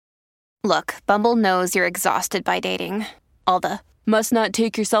Look, Bumble knows you're exhausted by dating. All the must not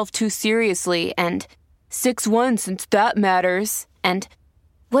take yourself too seriously and 6'1" since that matters. And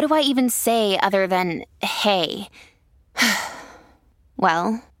what do I even say other than hey?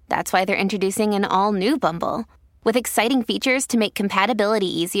 Well, that's why they're introducing an all-new Bumble with exciting features to make compatibility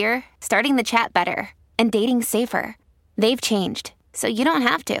easier, starting the chat better, and dating safer. They've changed, so you don't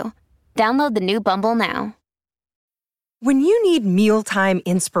have to. Download the new Bumble now. When you need mealtime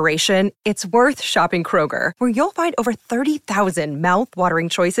inspiration, it's worth shopping Kroger, where you'll find over 30,000 mouth-watering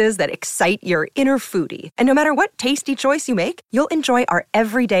choices that excite your inner foodie. And no matter what tasty choice you make, you'll enjoy our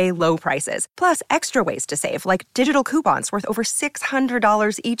everyday low prices, plus extra ways to save, like digital coupons worth over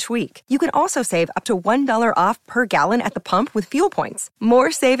 $600 each week. You can also save up to $1 off per gallon at the pump with fuel points.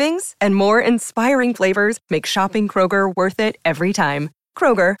 More savings and more inspiring flavors make shopping Kroger worth it every time.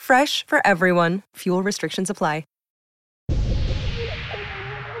 Kroger, fresh for everyone. Fuel restrictions apply.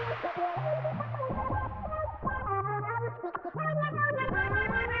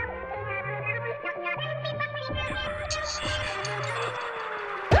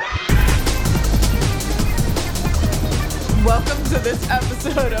 Welcome to this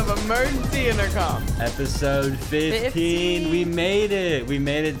episode of Emergency Intercom. Episode 15. We made it. We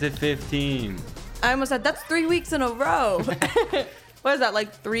made it to 15. I almost said that's 3 weeks in a row. What is that,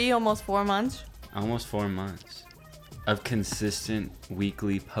 like 3, almost 4 months? Almost 4 months of consistent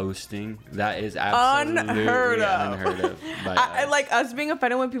weekly posting. That is absolutely unheard of. I like us being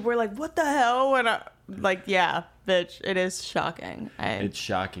offended when people are like, what the hell? And like, yeah, bitch, it is shocking. It's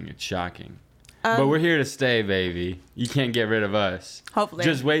shocking. It's shocking. But we're here to stay, baby. You can't get rid of us. Hopefully.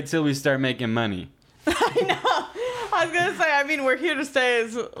 Just wait till we start making money. I know. I was going to say, I mean, we're here to stay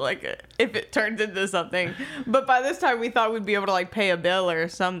as, like, if it turns into something. But by this time, we thought we'd be able to, like, pay a bill or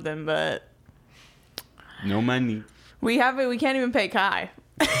something, but... No money. We can't even pay Kai.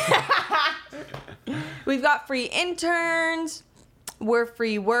 We've got free interns. We're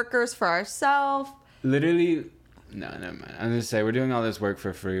free workers for ourselves. Literally... No, never mind. I'm gonna say we're doing all this work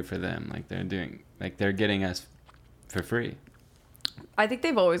for free for them. They're getting us for free. I think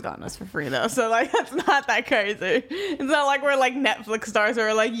they've always gotten us for free though, so like that's not that crazy. It's not like we're like Netflix stars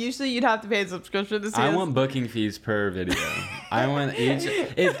or like usually you'd have to pay a subscription to see I us. want booking fees per video. I want each.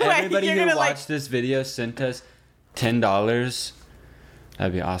 If everybody who watched this video sent us $10,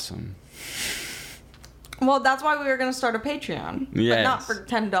 that'd be awesome. Well, that's why we were gonna start a Patreon, but not for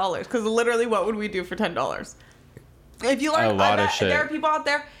 $10. Because literally, what would we do for $10? If you learn a lot of shit. There are people out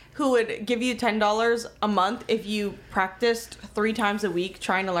there who would give you $10 a month if you practiced 3 times a week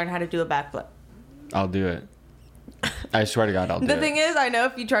trying to learn how to do a backflip. I'll do it. I swear to God, I'll do it. The thing is, I know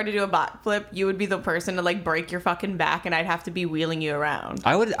if you tried to do a backflip, you would be the person to like break your fucking back, and I'd have to be wheeling you around.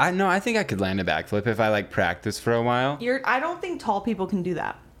 I think I could land a backflip if I like practice for a while. I don't think tall people can do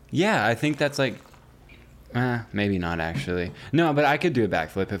that. Yeah, I think that's like. Maybe not actually. No, but I could do a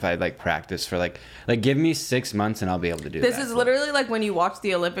backflip if I like practice for like give me 6 months and I'll be able to do it. This is literally like when you watch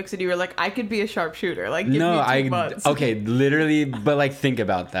the Olympics and you were like, I could be a sharpshooter. Like, give no, me 2 months. Okay, literally, but like think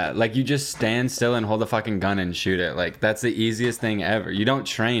about that. Like you just stand still and hold a fucking gun and shoot it. Like that's the easiest thing ever. You don't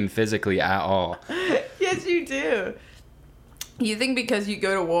train physically at all. Yes, you do. You think because you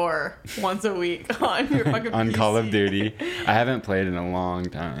go to war once a week on your fucking on PC. Call of Duty. I haven't played in a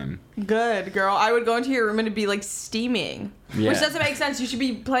long time. Good, girl. I would go into your room and it'd be like steaming. Yeah. Which doesn't make sense. You should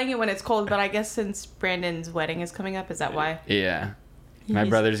be playing it when it's cold, but I guess since Brandon's wedding is coming up, is that why? Yeah. My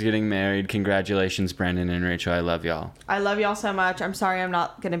brother's getting married. Congratulations, Brandon and Rachel. I love y'all. I love y'all so much. I'm sorry I'm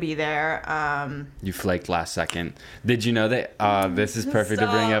not going to be there. You flaked last second. Did you know that this is perfect to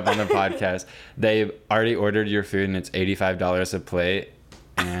bring up on the podcast? They've already ordered your food and it's $85 a plate.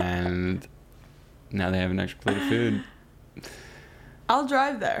 And now they have an extra plate of food. I'll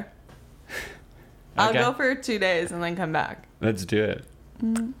drive there. Okay. I'll go for 2 days and then come back. Let's do it.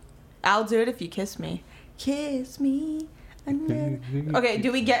 I'll do it if you kiss me. Kiss me. Okay,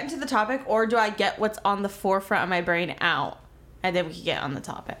 do we get into the topic or do I get what's on the forefront of my brain out and then we can get on the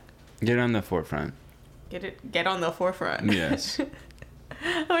topic? Get on the forefront. Get on the forefront. Yes.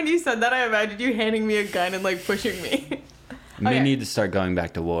 When you said that, I imagined you handing me a gun and like pushing me. They need to start going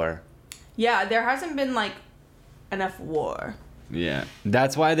back to war. Yeah, there hasn't been like enough war. Yeah.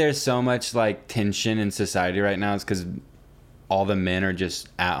 That's why there's so much like tension in society right now. It's because all the men are just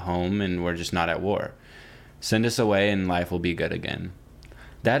at home and we're just not at war. Send us away and life will be good again.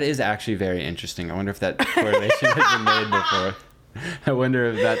 That is actually very interesting. I wonder if that correlation has been made before. I wonder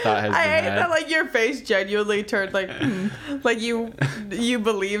if that thought has been I hate had. that like your face genuinely turned like like you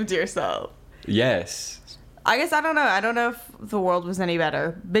believed yourself. Yes. I guess I don't know. I don't know if the world was any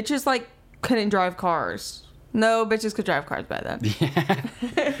better. Bitches like couldn't drive cars. No, bitches could drive cars by then.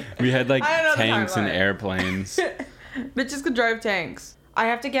 Yeah. We had like I don't know the tanks and timeline. airplanes. Bitches could drive tanks. I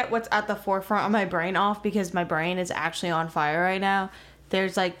have to get what's at the forefront of my brain off because my brain is actually on fire right now.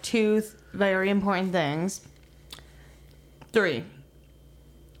 There's like two very important things. 3.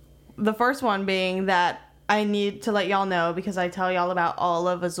 The first one being that I need to let y'all know because I tell y'all about all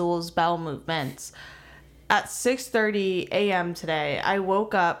of Azul's bowel movements. At 6:30 a.m. today, I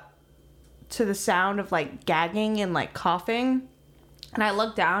woke up to the sound of like gagging and like coughing. And I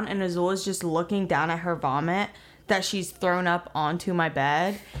looked down and Azul is just looking down at her vomit that she's thrown up onto my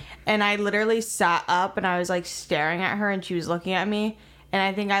bed. And I literally sat up and I was like staring at her and she was looking at me. And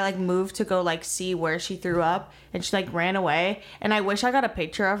I think I like moved to go like see where she threw up and she like ran away. And I wish I got a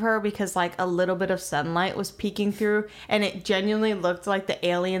picture of her because like a little bit of sunlight was peeking through and it genuinely looked like the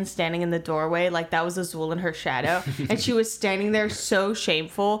alien standing in the doorway. Like that was Azul in her shadow. And she was standing there so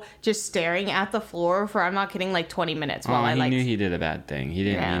shameful, just staring at the floor for, I'm not kidding, like 20 minutes while I He like... knew he did a bad thing. He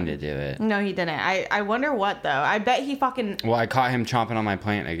didn't mean to do it. No, he didn't. I wonder what though. I bet he fucking... Well, I caught him chomping on my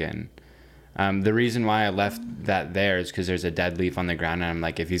plant again. The reason why I left that there is because there's a dead leaf on the ground, and I'm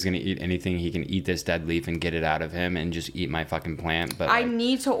like, if he's gonna eat anything, he can eat this dead leaf and get it out of him, and just eat my fucking plant. But I like,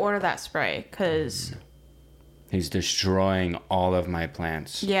 need to order that spray because he's destroying all of my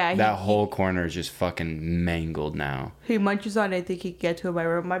plants. Yeah, that whole corner is just fucking mangled now. he munches on anything he can get to in my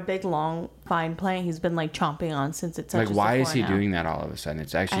room. My big long fine plant he's been like chomping on since it touches Like, why the is he floor now. doing that all of a sudden?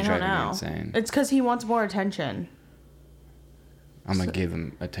 It's I actually don't driving me know. insane. It's because he wants more attention. I'm gonna give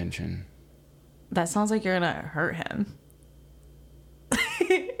him attention. That sounds like you're gonna hurt him.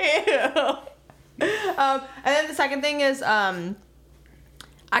 Ew. And then the second thing is,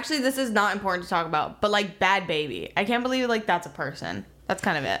 actually, this is not important to talk about, but like Bad Baby. I can't believe like that's a person. That's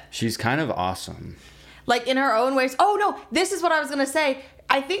kind of it. She's kind of awesome. Like in her own ways. Oh no, this is what I was gonna say.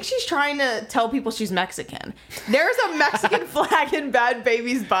 I think she's trying to tell people she's Mexican. There's a Mexican flag in Bad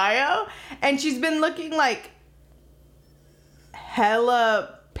Baby's bio, and she's been looking like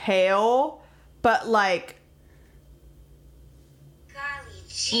hella pale. But like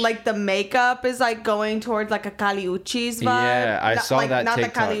the makeup is like going towards like a Caliuchis vibe. Yeah, I saw like, that not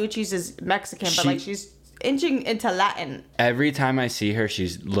TikTok. that Caliuchis is Mexican, but like she's inching into Latin. Every time I see her, she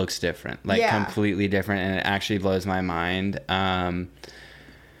looks different, like Yeah. completely different, and it actually blows my mind. But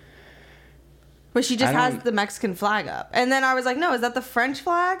she just has the Mexican flag up. And then I was like, no, is that the French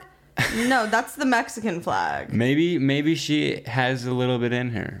flag? No, that's the Mexican flag. Maybe she has a little bit in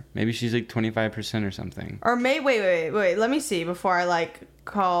her. Maybe she's like 25% or something. Or wait. Let me see before I like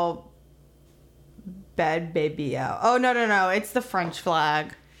call Bad Baby out. Oh, no. It's the French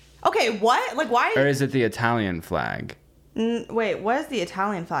flag. Okay, what? Like, why? Or is it the Italian flag? Wait, what is the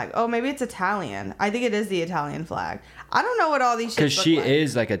Italian flag? Oh, maybe it's Italian. I think it is the Italian flag. I don't know what all these shit Because she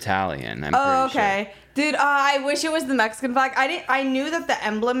is like Italian. I'm Oh, pretty okay. sure. Dude, I wish it was the Mexican flag. I knew that the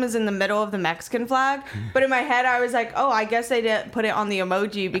emblem is in the middle of the Mexican flag, but in my head I was like, oh, I guess they didn't put it on the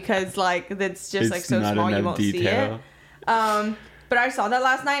emoji because like it's just like so not small you enough won't see detail. it. But I saw that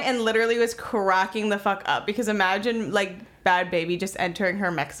last night and literally was cracking the fuck up because imagine like Bad Baby just entering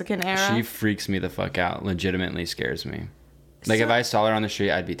her Mexican era. She freaks me the fuck out. Legitimately scares me. Like if I saw her on the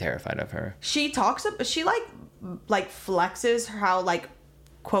street, I'd be terrified of her. She like flexes how like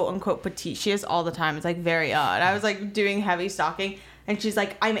quote unquote petite she is all the time. It's like very odd. I was like doing heavy stalking and she's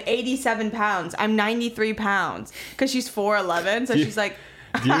like, I'm 87 pounds. I'm 93 pounds. Because she's 4'11". So she's like...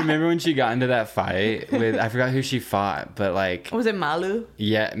 Do you remember when she got into that fight with, I forgot who she fought, but like... Was it Malu?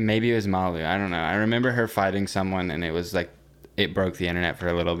 Yeah, maybe it was Malu. I don't know. I remember her fighting someone and it was like, it broke the internet for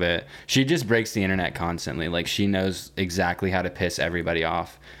a little bit. She just breaks the internet constantly. Like she knows exactly how to piss everybody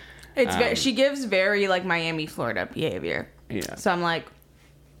off. It's she gives very like Miami, Florida behavior. Yeah. So I'm like,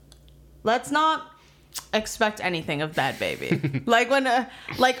 let's not expect anything of Bad Baby. Like when,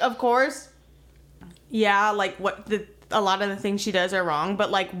 like of course, yeah, like a lot of the things she does are wrong,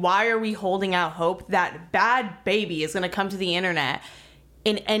 but like why are we holding out hope that Bad Baby is gonna come to the internet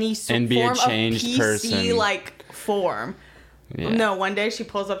in any And be a form changed of PC person. like form? Yeah. No, one day she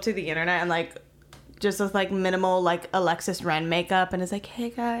pulls up to the internet and like just with like minimal like Alexis Ren makeup and is like, hey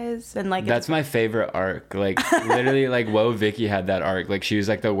guys, and like That's my favorite arc. Like literally like Whoa Vicky had that arc. Like she was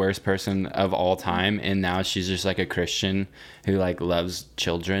like the worst person of all time and now she's just like a Christian who like loves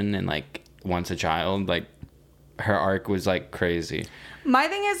children and like wants a child. Like her arc was like crazy. My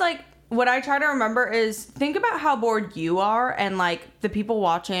thing is like what I try to remember is think about how bored you are and like the people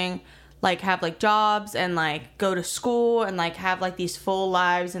watching like have like jobs and like go to school and like have like these full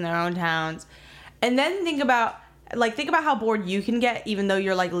lives in their own towns. And then think about how bored you can get even though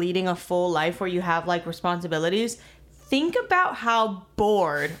you're like leading a full life where you have like responsibilities. Think about how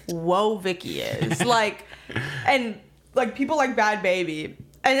bored Whoa Vicky is. Like, and like people like Bad Baby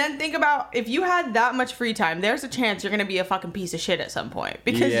And then think about, if you had that much free time, there's a chance you're going to be a fucking piece of shit at some point.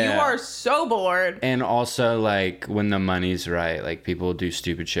 Because you are so bored. And also, like, when the money's right, like, people do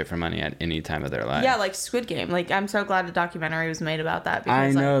stupid shit for money at any time of their life. Yeah, like Squid Game. Like, I'm so glad a documentary was made about that. I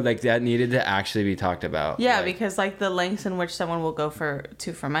Because, know, like, that needed to actually be talked about. Yeah, like, because, like, the lengths in which someone will go for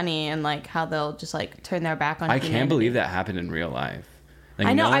money, and, like, how they'll just, like, turn their back on I humanity. can't believe that happened in real life. Like,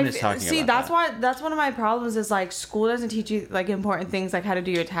 I know. no one is talking See, about that's one of my problems is, like, school doesn't teach you, like, important things like how to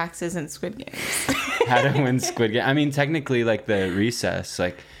do your taxes and Squid Games. how to win Squid Game. I mean, technically, like, the recess,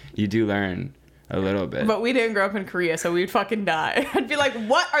 like, you do learn a little bit. But we didn't grow up in Korea, so we'd fucking die. I'd be like,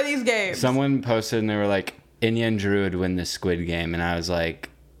 what are these games? Someone posted and they were like, Inya and Drew would win the Squid Game. And I was like,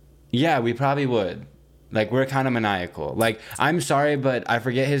 yeah, we probably would. Like, we're kind of maniacal. Like, I'm sorry, but I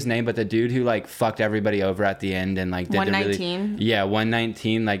forget his name, but the dude who, like, fucked everybody over at the end and, like, did 119? Yeah,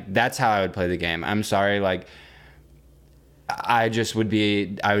 119. Like, that's how I would play the game. I'm sorry, like, I would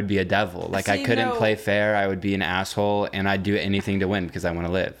be a devil. Like, I couldn't play fair. I would be an asshole, and I'd do anything to win because I want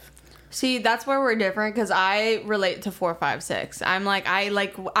to live. See, that's where we're different, because I relate to 4, 5, 6. I'm like,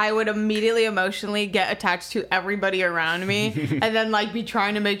 I would immediately emotionally get attached to everybody around me and then, like, be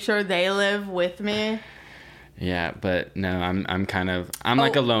trying to make sure they live with me. Yeah, but no, I'm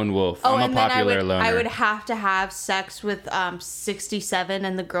like a lone wolf. I'm a popular loner. I would have to have sex with 67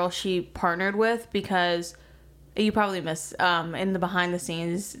 and the girl she partnered with, because you probably missed in the behind the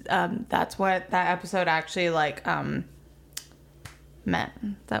scenes. That's what that episode actually like meant.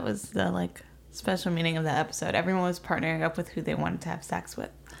 That was the like special meaning of that episode. Everyone was partnering up with who they wanted to have sex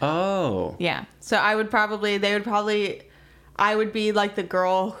with. Oh. Yeah. So I would be like the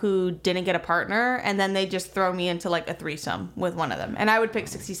girl who didn't get a partner, and then they just throw me into like a threesome with one of them. And I would pick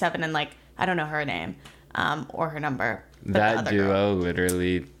 67 and like, I don't know her name or her number. That duo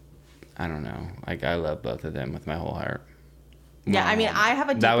literally, I don't know. Like, I love both of them with my whole heart. Yeah, I mean, I have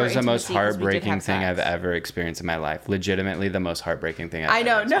a deeper That was the most intimacy 'cause we did heartbreaking have thing sex. I've ever experienced in my life. Legitimately the most heartbreaking thing I've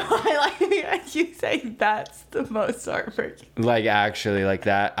ever No, experienced. I like you say that's the most heartbreaking. Like, actually, like,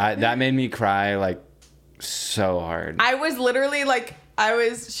 that made me cry, like, so hard. I was literally like, I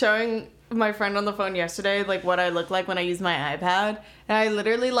was showing my friend on the phone yesterday, like, what I look like when I use my iPad. And I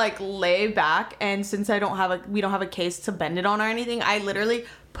literally, like, lay back, and since we don't have a case to bend it on or anything, I literally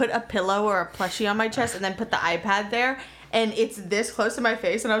put a pillow or a plushie on my chest and then put the iPad there. And it's this close to my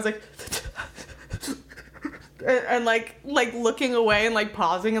face, and I was like... and like looking away and like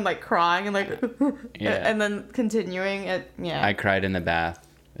pausing and like crying and like... Yeah. And then continuing it, yeah. I cried in the bath.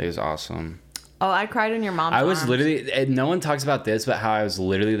 It was awesome. Oh, I cried in your mom's I was arms. literally... No one talks about this, but how I was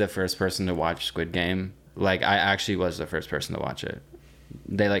literally the first person to watch Squid Game. Like, I actually was the first person to watch it.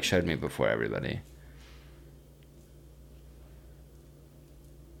 They, like, showed me before everybody.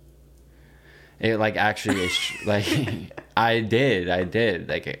 It, like, actually is... like, I did.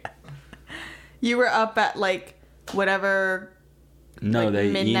 Like... You were up at like whatever. No, like,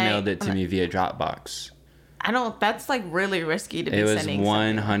 they midnight. emailed it to me via Dropbox. That's like really risky to be It was sending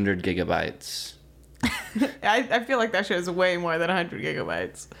 100 gigabytes. I feel like that shit is way more than 100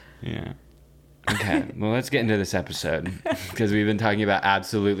 gigabytes. Yeah. Okay, well, let's get into this episode because we've been talking about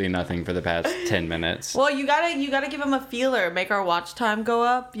absolutely nothing for the past 10 minutes. Well, you gotta give them a feeler, make our watch time go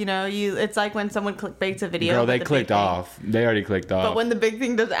up. You know, it's like when someone clickbaits a video. Girl, they with the clicked big thing. off. They already clicked off. But when the big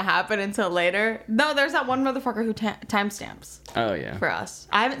thing doesn't happen until later, no, there's that one motherfucker who timestamps Oh yeah. for us.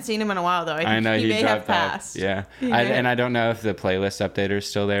 I haven't seen him in a while though. I think know he may have dropped off. passed. Yeah, He may and have- I don't know if the playlist updater is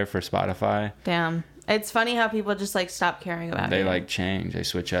still there for Spotify. Damn, it's funny how people just like stop caring about They it. like change. They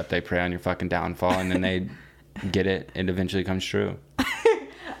switch up. They prey on your fucking downfall, and then they get it. It eventually comes true.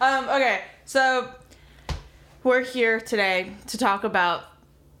 Okay, so we're here today to talk about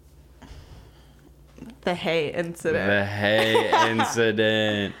the Hay incident. The Hay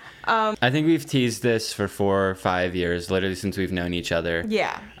incident. I think we've teased this for 4 or 5 years, literally since we've known each other.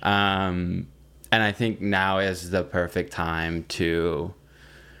 Yeah. And I think now is the perfect time to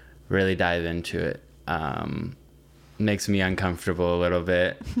really dive into it. Makes me uncomfortable a little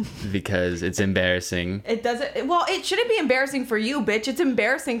bit because it's embarrassing. It doesn't. Well, it shouldn't be embarrassing for you, bitch. It's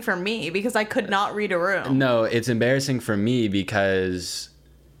embarrassing for me because I could not read a room. No, it's embarrassing for me because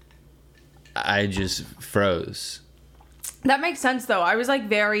I just froze. That makes sense though. I was like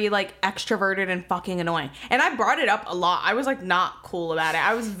very like extroverted and fucking annoying, and I brought it up a lot. I was like not cool about it.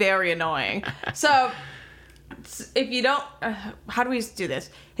 I was very annoying. So if you don't, how do we do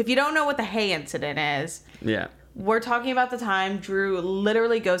this? If you don't know what the Hay incident is, Yeah. we're talking about the time Drew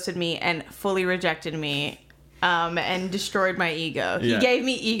literally ghosted me and fully rejected me, and destroyed my ego. Yeah. He gave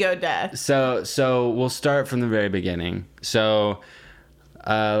me ego death. So we'll start from the very beginning. So,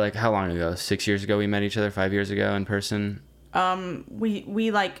 like how long ago? 6 years ago we met each other. 5 years ago in person.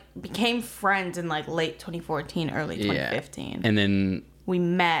 we like became friends in like late 2014, early 2015. And then we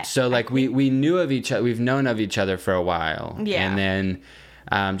met. So like we knew of each other. We've known of each other for a while. Yeah. And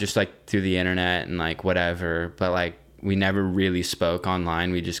then just like through the internet and like whatever, but like we never really spoke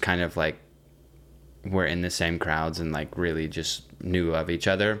online. We just kind of like were in the same crowds and like really just knew of each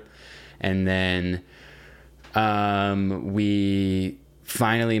other. And then we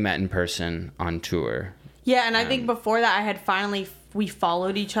finally met in person on tour. Yeah, and I think before that we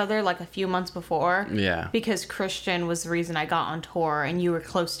followed each other like a few months before. Yeah. Because Christian was the reason I got on tour and you were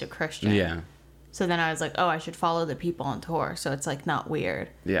close to Christian. Yeah. So then I was like, oh, I should follow the people on tour so it's like not weird.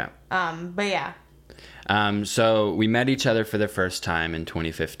 Yeah. But yeah. So we met each other for the first time in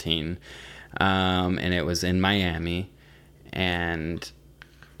 2015. And it was in Miami. And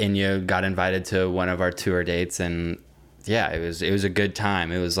Inya got invited to one of our tour dates, and yeah, it was a good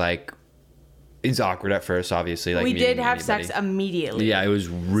time. It was like, it's awkward at first, obviously. Like we did have anybody. sex immediately. Yeah, it was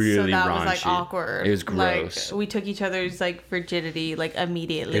really so that raunchy. was like awkward. It was gross. Like, we took each other's like virginity like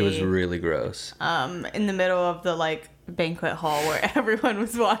immediately. It was really gross. In the middle of the like banquet hall where everyone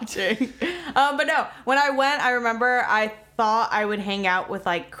was watching. But no, when I went, I remember I thought I would hang out with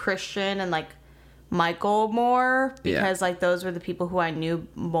like Christian and like Michael more because like those were the people who I knew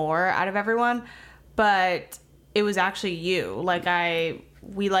more out of everyone, but it was actually you. Like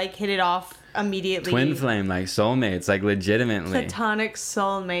we like hit it off immediately. Twin flame, like soulmates, like legitimately. Platonic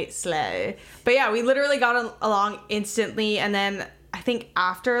soulmate slay. But yeah, we literally got along instantly, and then I think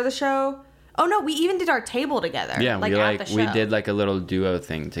after the show. Oh no, we even did our table together. Yeah, we did like a little duo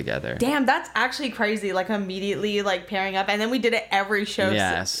thing together. Damn, that's actually crazy. Like immediately like pairing up, and then we did it every show.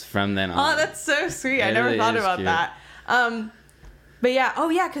 Yes, from then on. Oh, that's so sweet. I never thought about that. But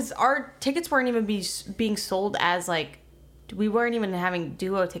yeah, because our tickets weren't even being sold as like, we weren't even having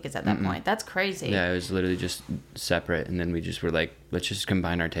duo tickets at that point. That's crazy. Yeah, it was literally just separate, and then we just were like, let's just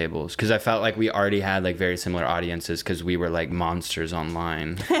combine our tables, because I felt like we already had like very similar audiences, because we were like monsters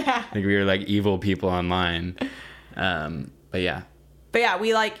online. Like we were like evil people online. But yeah,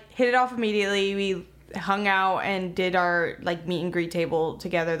 we like hit it off immediately. We hung out and did our like meet and greet table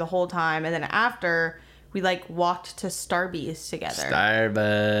together the whole time, and then after we like walked to Starbucks together.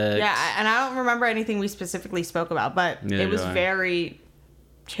 Starbucks. Yeah, and I don't remember anything we specifically spoke about, but it was very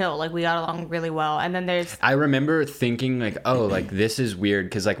chill. Like we got along really well. And then I remember thinking like, oh, like this is weird,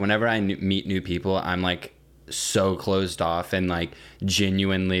 because like whenever I meet new people, I'm like so closed off and like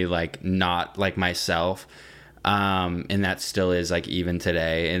genuinely like not like myself. And that still is like even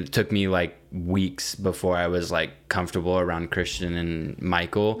today. And it took me like weeks before I was like comfortable around Christian and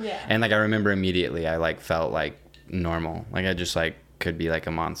Michael. Yeah. And like I remember immediately I like felt like normal. Like I just like could be like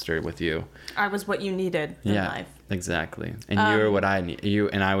a monster with you. I was what you needed in life. Exactly. And you were what I need.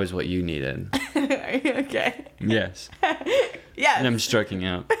 And I was what you needed. Okay. Yes. Yes. And I'm striking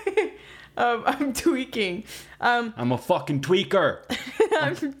out. I'm tweaking. I'm a fucking tweaker.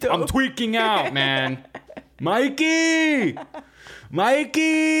 I'm tweaking out, man. Mikey!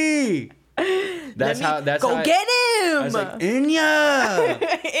 That's how get him. I was like, Inya!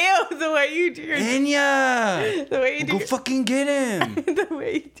 Ew, the way you do your Inya! The way you do Go fucking get him! The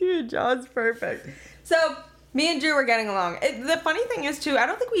way you do your jaw's perfect. So me and Drew were getting along. The funny thing is too, I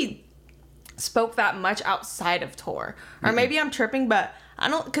don't think we spoke that much outside of tour, or maybe I'm tripping, but I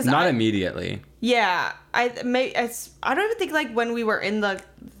don't, because not immediately. Yeah, I don't even think like when we were in the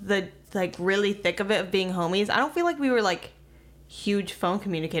like really thick of it of being homies, I don't feel like we were like huge phone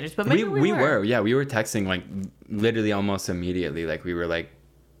communicators, but maybe we were. Yeah, we were texting like literally almost immediately. Like we were like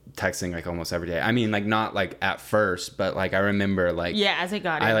texting like almost every day. I mean, like not like at first, but like I remember like as it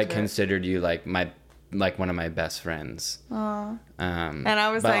got I like considered you like one of my best friends. Aww. And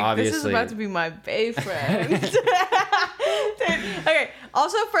I was like, this is about to be my bae friend. Okay.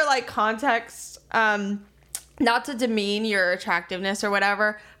 Also for like context, not to demean your attractiveness or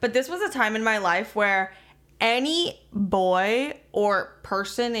whatever, but this was a time in my life where any boy or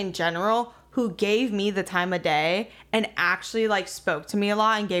person in general who gave me the time of day and actually like spoke to me a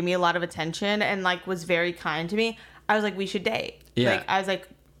lot and gave me a lot of attention and like was very kind to me, I was like, we should date. Yeah. Like I was like,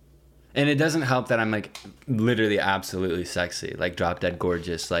 and it doesn't help that I'm like literally absolutely sexy, like drop dead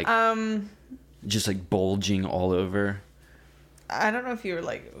gorgeous, like just like bulging all over. I don't know if you were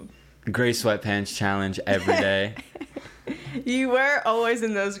like gray sweatpants challenge every day. You were always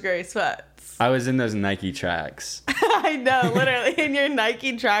in those gray sweats. I was in those Nike tracks. I know, literally, in your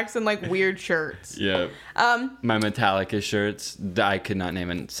Nike tracks and like weird shirts. Yeah. My Metallica shirts. I could not name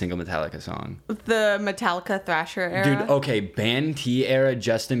a single Metallica song. The Metallica Thrasher era. Dude, okay, Band T era,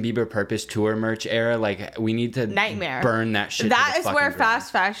 Justin Bieber Purpose Tour merch era. Like, we need to Nightmare. burn that shit. That to the is fucking where ground.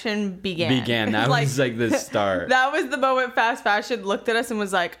 fast fashion began. That was like the start. That was the moment fast fashion looked at us and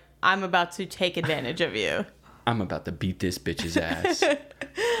was like, I'm about to take advantage of you. I'm about to beat this bitch's ass.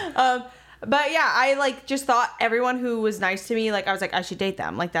 But yeah, I like just thought everyone who was nice to me, like I was like, I should date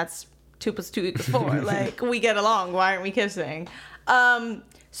them. Like that's 2 + 2 = 4. Like we get along. Why aren't we kissing?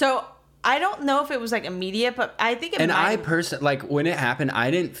 So I don't know if it was like immediate, but I think it. And might... I personally, like when it happened,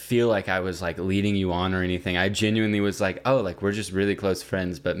 I didn't feel like I was like leading you on or anything. I genuinely was like, oh, like we're just really close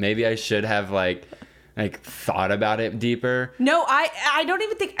friends. But maybe I should have like thought about it deeper. No, I don't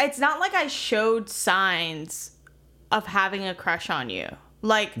even think it's not like I showed signs of having a crush on you.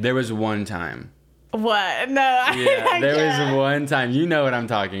 Like There was one time. what? No, Yeah, there was one time. You know what I'm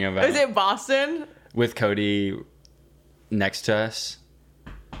talking about. Was it Boston? With Cody next to us.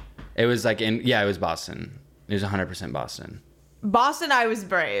 It was like it was Boston. It was 100% Boston. Boston, I was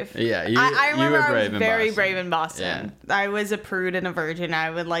brave. Yeah, I remember you were I brave was in very Boston. brave in Boston. Yeah. I was a prude and a virgin. I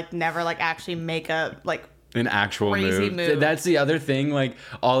would like never like actually make a like An actual crazy move. That's the other thing. Like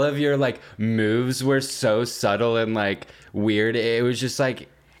all of your like moves were so subtle and like weird. It was just like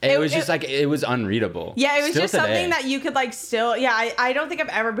it was unreadable. yeah, it was Still just today. something that you could like still I don't think I've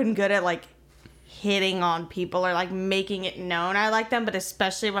ever been good at like hitting on people or like making it known I like them, but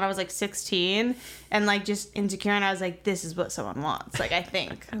especially when I was like 16 and like just insecure and I was like, this is what someone wants. Like I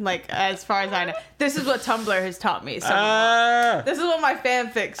think like as far as I know, this is what Tumblr has taught me. Someone wants. This is what my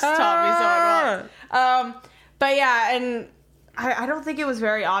fanfics taught me someone wants. But yeah, and I don't think it was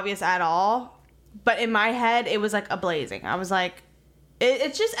very obvious at all, but in my head it was like a blazing. I was like,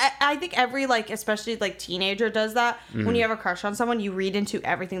 it's just, I think every, like, especially, like, teenager does that. Mm-hmm. When you have a crush on someone, you read into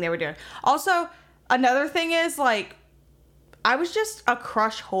everything they were doing. Also, another thing is, like, I was just a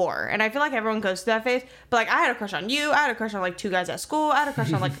crush whore. And I feel like everyone goes through that phase. But, like, I had a crush on you. I had a crush on, like, 2 guys at school. I had a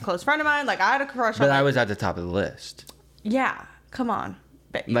crush on, like, a close friend of mine. Like, I had a crush on... But I was at the top of the list. Yeah. Come on.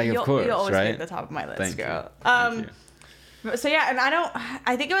 But Like, of course, you'll always right? be at the top of my list, Thank girl. you. Thank you. So, yeah, and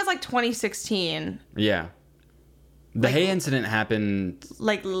I think it was, like, 2016. Yeah. The Hay incident happened,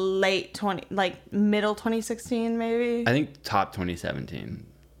 Like, middle 2016, maybe? I think, top 2017.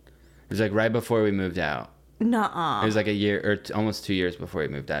 It was like right before we moved out. Nuh-uh. It was like a year or almost 2 years before we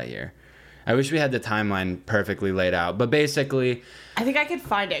moved out here. I wish we had the timeline perfectly laid out. But basically... I think I could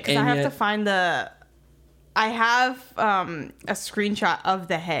find it because I And have yet- to find the... I have a screenshot of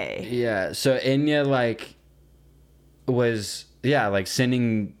the Hay. Yeah, so Enya, like, was... Yeah, like,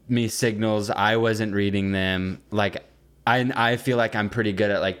 sending me signals. I wasn't reading them. Like, I feel like I'm pretty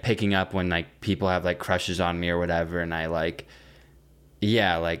good at, like, picking up when, like, people have, like, crushes on me or whatever. And I, like...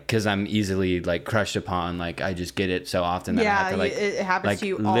 Yeah, like, because I'm easily, like, crushed upon. Like, I just get it so often that I have to, like... it happens like, to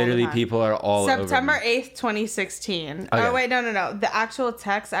you all literally, the time. people are all over September me. 8th, 2016. Okay. Oh, wait, no. The actual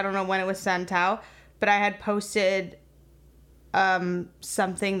text, I don't know when it was sent out, but I had posted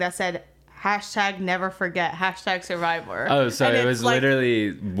something that said, hashtag never forget, hashtag survivor. Oh, so And it it's was like-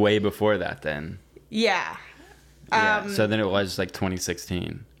 literally way before that then. Yeah. Yeah. So then it was like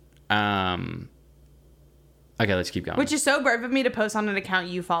 2016. Okay, let's keep going. Which is so brave of me to post on an account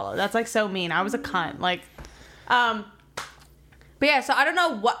you follow. That's like so mean. I was a cunt. Like, but yeah, so I don't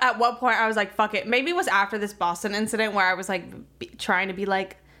know at what point I was like, fuck it. Maybe it was after this Boston incident where I was like trying to be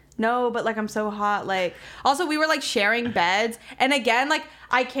like, no, but like I'm so hot. Like, also we were like sharing beds, and again, like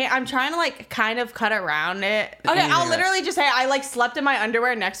I'm trying to like kind of cut around it. Okay, Anything I'll that- literally just say I like slept in my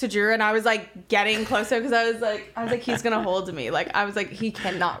underwear next to Drew, and I was like getting closer because I was like he's gonna hold me. Like I was like he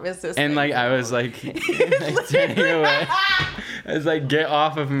cannot resist. and me. like I was like, like turning away. I was like, get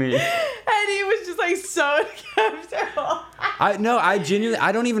off of me. And he was just like so uncomfortable. I genuinely,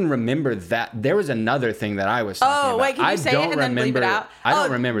 I don't even remember that. There was another thing that I was talking Oh, about. wait, can you say it and then bleep it out? I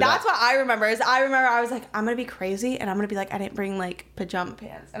don't remember that. That's what I remember. I was like, I'm going to be crazy and I'm going to be like, I didn't bring like pajama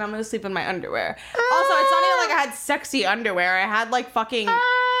pants and I'm going to sleep in my underwear. Also, it's not even like I had sexy underwear. I had like fucking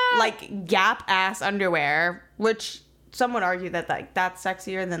like Gap ass underwear, which some would argue that like that's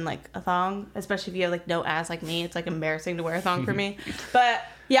sexier than like a thong, especially if you have like no ass like me. It's like embarrassing to wear a thong for me. But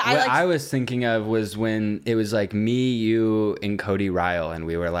yeah, What I was thinking of was when it was like me, you, and Cody Ryle, and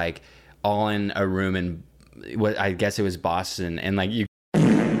we were like all in a room in what I guess it was Boston, and like you.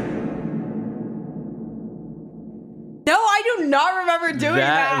 No, I do not remember doing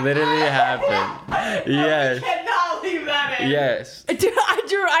that. That literally happened. Yes. I cannot leave that in. Yes. Dude,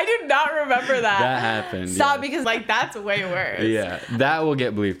 I do not remember that. That happened. Stop, yes. because like that's way worse. Yeah, that will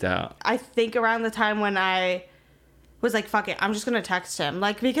get bleeped out. I think around the time when I was like, fuck it, I'm just gonna text him.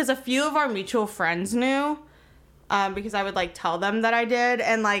 Like, because a few of our mutual friends knew, because I would like tell them that I did,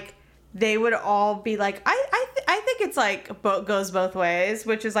 and like they would all be like, I think it's like goes both ways,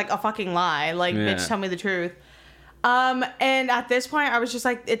 which is like a fucking lie. Like, bitch, tell me the truth. And at this point I was just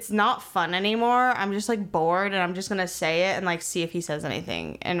like, it's not fun anymore. I'm just like bored, and I'm just gonna say it and like see if he says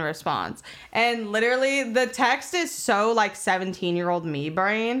anything in response. And literally the text is so like 17-year-old me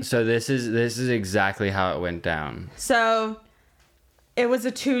brain. So this is exactly how it went down. So it was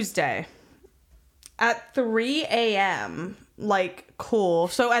a Tuesday at 3 a.m. Like, cool.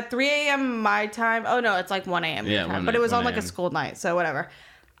 So at 3 a.m. my time, oh no, it's like 1 a.m. your time, but it was on like a school night, so whatever.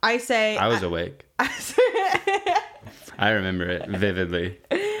 I was awake. I remember it vividly.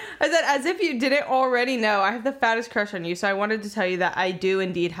 I said, as if you didn't already know, I have the fattest crush on you, so I wanted to tell you that I do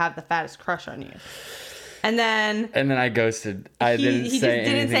indeed have the fattest crush on you. And then I ghosted. I didn't say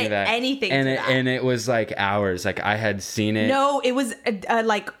anything to that. And it was like hours. Like, I had seen it. No, it was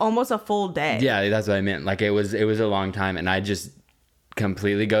like almost a full day. Yeah, that's what I meant. Like, it was a long time, and I just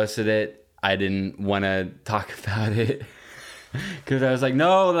completely ghosted it. I didn't want to talk about it. Because I was like,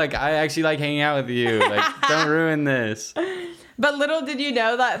 no, like, I actually like hanging out with you. Like, don't ruin this. But little did you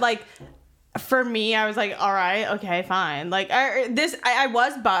know that, like, for me, I was like, all right, okay, fine. Like, I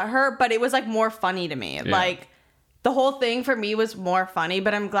was butthurt, but it was, like, more funny to me. Yeah. Like, the whole thing for me was more funny,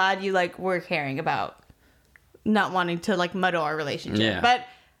 but I'm glad you, like, were caring about not wanting to, like, muddle our relationship. Yeah. But,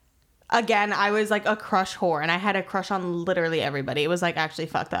 again, I was, like, a crush whore, and I had a crush on literally everybody. It was, like, actually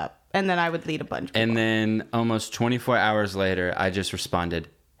fucked up. And then I would lead a bunch of people. And then almost 24 hours later, I just responded,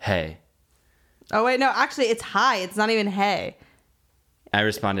 hey. Oh, wait, no, actually, it's hi. It's not even hey. I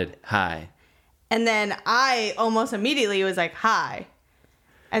responded, hi. And then I almost immediately was like, hi.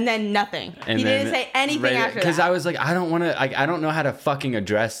 And then nothing. And he didn't say anything after that. Because I was like, I don't want to, like, I don't know how to fucking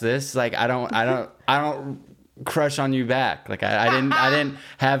address this. Like, I don't crush on you back. Like, I didn't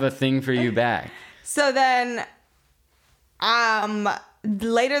have a thing for you back. So then,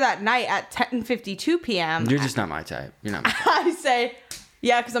 later that night at 10:52 p.m. You're just not my type. You're not my type. I say,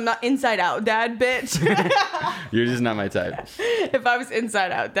 yeah, because I'm not inside out dad, bitch. You're just not my type. If I was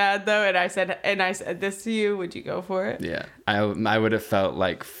inside out dad, though, and I said this to you, would you go for it? Yeah. I would have felt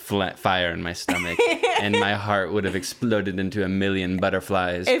like fire in my stomach and my heart would have exploded into a million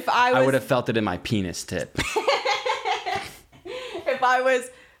butterflies. I would have felt it in my penis tip. If I was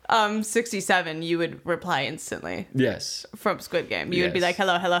 67, you would reply instantly. Yes. From Squid Game. You would be like,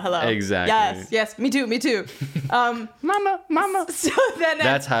 hello, hello, hello. Exactly. Yes, me too. Mama. So then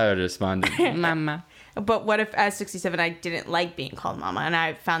that's how I would respond. Mama. But what if at 67 I didn't like being called mama, and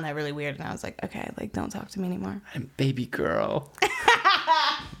I found that really weird, and I was like, okay, like, don't talk to me anymore. I'm baby girl.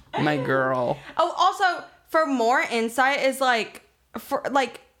 My girl. Oh, also, for more insight is like,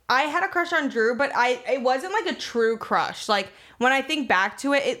 I had a crush on Drew, but it wasn't like a true crush. Like, when I think back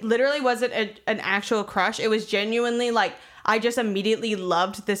to it, it literally wasn't an actual crush. It was genuinely like, I just immediately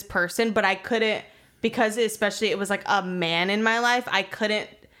loved this person, but I couldn't, because especially it was like a man in my life, I couldn't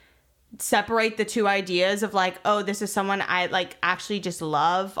separate the two ideas of like, oh, this is someone I like actually just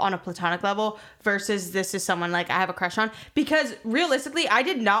love on a platonic level versus this is someone like I have a crush on. Because realistically, I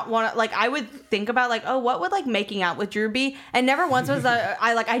did not want to, like, I would think about like, oh, what would like making out with Drew be? And never once was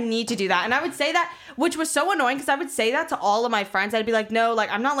I need to do that. And I would say that, which was so annoying because I would say that to all of my friends. I'd be like, no,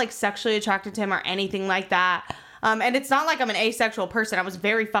 like, I'm not like sexually attracted to him or anything like that. And it's not like I'm an asexual person. I was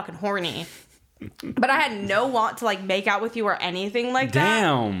very fucking horny. But I had no want to like make out with you or anything like that.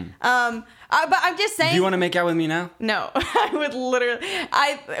 Damn. But I'm just saying. Do you want to make out with me now? No, I would literally.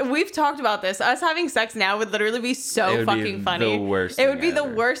 We've talked about this. Us having sex now would literally be so fucking funny. The worst. It would be the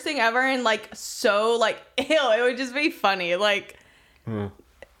worst thing ever, and like so like ew. It would just be funny. Like.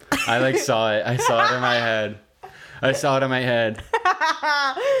 I like saw it. I saw it in my head.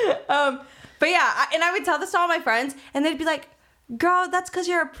 But yeah, and I would tell this to all my friends, and they'd be like, girl, that's because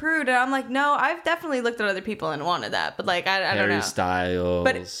you're a prude. And I'm like, no, I've definitely looked at other people and wanted that. But like, I don't know. Harry Styles.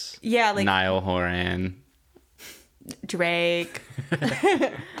 But yeah, like. Niall Horan. Drake. But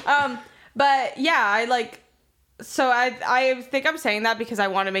yeah, I like. So I think I'm saying that because I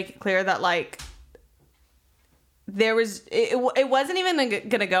want to make it clear that like. There was. It wasn't even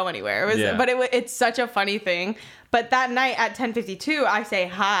gonna go anywhere. It was. Yeah. But it's such a funny thing. But that night at 10:52, I say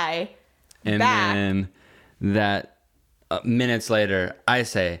hi. And back. Then that. Minutes later, I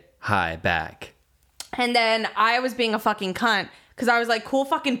say hi back. And then I was being a fucking cunt because I was like, cool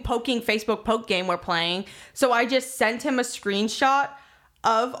fucking poking Facebook poke game we're playing. So I just sent him a screenshot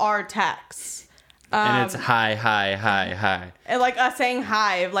of our texts. And it's hi. And like us saying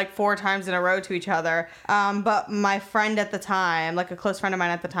hi like 4 times in a row to each other. But my friend at the time, like a close friend of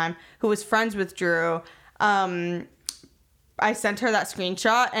mine at the time, who was friends with Drew, I sent her that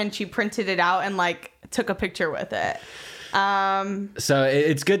screenshot and she printed it out and like took a picture with it. So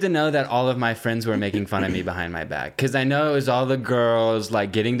it's good to know that all of my friends were making fun of me behind my back, because I know it was all the girls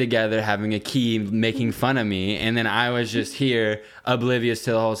like getting together, having a key, making fun of me, and then I was just here oblivious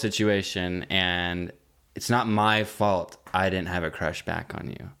to the whole situation. And it's not my fault I didn't have a crush back on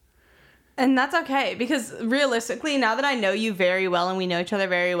you. And that's okay, because realistically, now that I know you very well and we know each other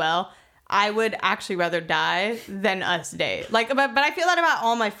very well, I would actually rather die than us date. Like, but I feel that about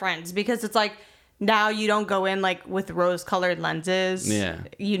all my friends, because it's like, now you don't go in like with rose-colored lenses. Yeah.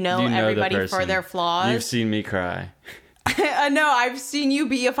 You know the everybody for person. their flaws. You've seen me cry. No, I've seen you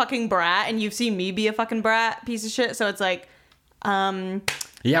be a fucking brat, and you've seen me be a fucking brat piece of shit. So it's like,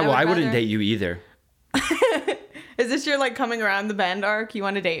 Yeah, I wouldn't date you either. Is this your like coming around the bend arc? You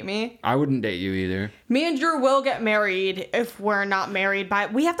want to date me? I wouldn't date you either. Me and Drew will get married if we're not married by.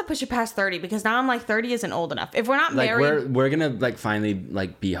 We have to push it past 30, because now I'm like 30 isn't old enough. If we're not Like married, we're gonna like finally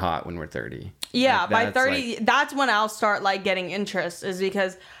like be hot when we're 30. yeah, Like, by that's, 30, that's when I'll start like getting interest, is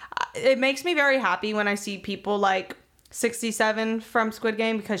because it makes me very happy when I see people like 67 from Squid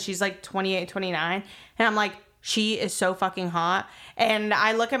Game, because she's like 28, 29. And I'm like, she is so fucking hot. And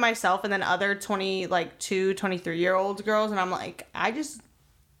I look at myself and then other 22, 23-year-old girls, and I'm like, I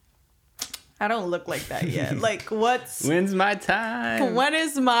don't look like that yet. Like, When's my time? when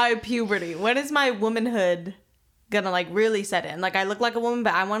is my puberty? When is my womanhood gonna like really set in? Like, I look like a woman,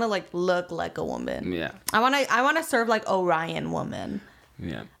 but I want to like look like a woman. Yeah. I want to serve like Orion woman.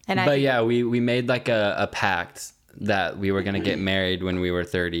 Yeah. And we made like a pact that we were going to get married when we were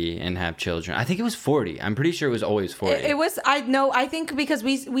 30 and have children. I think it was 40. I'm pretty sure it was always 40. It was, I think because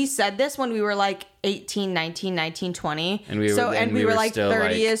we said this when we were like 18, 19, 20. And we were like, still 30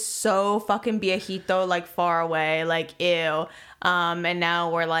 like, is so fucking viejito, like far away, like ew. And now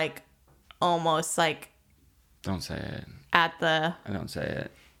we're like almost like don't say it. at the Don't say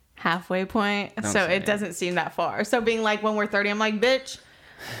it. halfway point. Don't So say it it. doesn't seem that far. So being like, when we're 30, I'm like, bitch,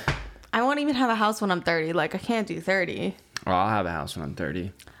 I won't even have a house when I'm 30. Like, I can't do 30. Well, I'll have a house when I'm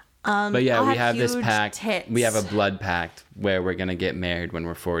 30. But yeah, I'll we have have this huge pact. tits. We have a blood pact where we're going to get married when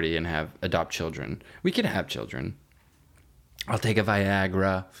we're 40 and adopt children. We could have children. I'll take a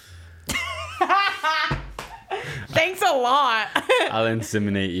Viagra. Thanks a lot. I'll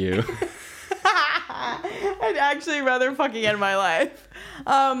inseminate you. I'd actually rather fucking end my life.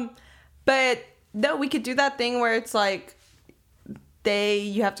 But no, we could do that thing where it's like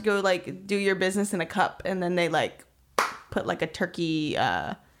you have to go like do your business in a cup, and then they like put like a turkey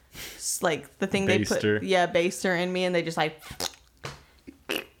like the thing Baster. they put baster in me, and they just like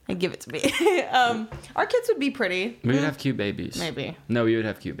and give it to me. Our kids would be pretty. We would have cute babies. Maybe. No, we would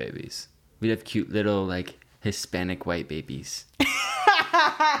have cute babies. We'd have cute little like Hispanic white babies.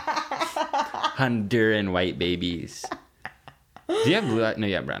 Honduran white babies. Do you have blue eyes? No,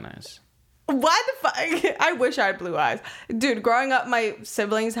 you have brown eyes. Why the fuck? I wish I had blue eyes. Dude, growing up, my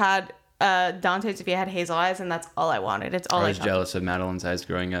siblings had Dante Sophia had hazel eyes, and that's all I wanted. It's all I I was jealous of Madeline's eyes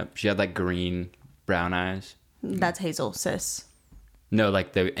growing up. She had like green, brown eyes. That's hazel, sis. No,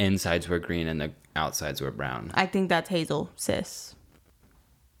 like the insides were green and the outsides were brown. I think that's hazel, sis.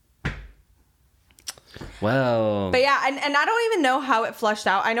 Well, But yeah, and I don't even know how it flushed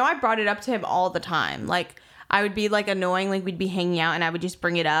out. I know I brought it up to him all the time. Like, I would be like annoying, like we'd be hanging out and I would just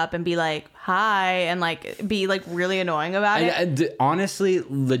bring it up and be like, hi, and like be like really annoying about it. Honestly,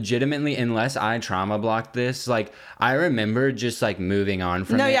 legitimately, unless I trauma blocked this, like I remember just like moving on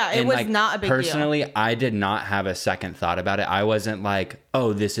from it. No, yeah, it and, was like, not a big deal. Personally, I did not have a second thought about it. I wasn't like,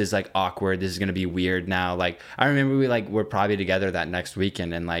 oh, this is like awkward. This is going to be weird now. Like, I remember we were probably together that next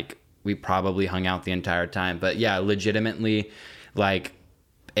weekend and like we probably hung out the entire time. But yeah, legitimately, like,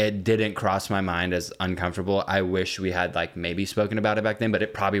 it didn't cross my mind as uncomfortable. I wish we had like maybe spoken about it back then, but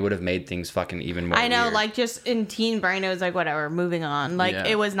it probably would have made things fucking even more I know, weird. like just in teen brain, it was like whatever, moving on. Like Yeah.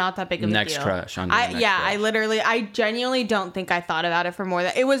 it was not that big of a Next deal. crush, on your next crush. I genuinely don't think I thought about it for more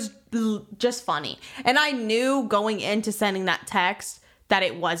than it was just funny. And I knew going into sending that text that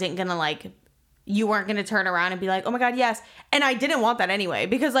it wasn't gonna like you weren't gonna turn around and be like, oh my god, yes. And I didn't want that anyway,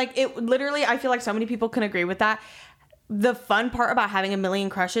 because like it literally, I feel like so many people can agree with that. The fun part about having a million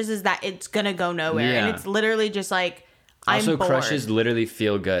crushes is that it's gonna go nowhere. Yeah. And it's literally just like, Also, I'm bored. crushes literally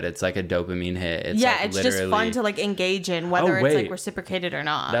feel good. It's like a dopamine hit. It's Yeah, like it's just fun to like engage in, whether it's like wait. reciprocated or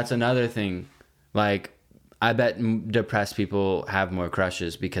not. That's another thing. Like, I bet depressed people have more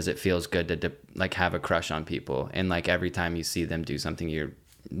crushes because it feels good to like have a crush on people, and like every time you see them do something,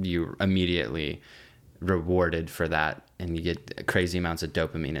 you're immediately rewarded for that, and you get crazy amounts of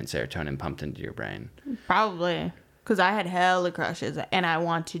dopamine and serotonin pumped into your brain. Probably. Because I had hella crushes and I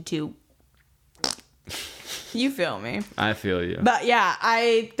wanted to. You feel me. I feel you. But yeah,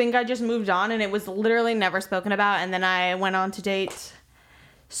 I think I just moved on and it was literally never spoken about. And then I went on to date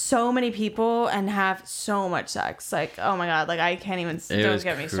so many people and have so much sex. Like, oh my God, like I can't even, don't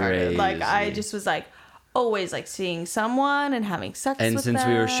get me started. Like I just was like always like seeing someone and having sex with them. And since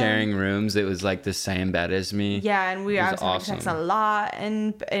we were sharing rooms, it was like the same bed as me. Yeah, and I was having sex a lot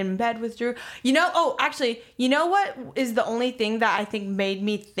and in bed with Drew. You know, actually, you know what is the only thing that I think made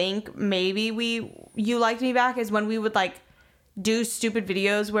me think maybe you liked me back is when we would like do stupid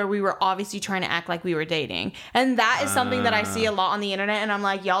videos where we were obviously trying to act like we were dating. And that is something that I see a lot on the internet, and I'm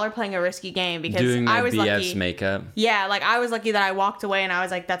like, y'all are playing a risky game because doing I was BS lucky. Makeup. Yeah, like I was lucky that I walked away and I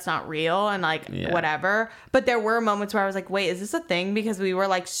was like, that's not real and like whatever. But there were moments where I was like, wait, is this a thing? Because we were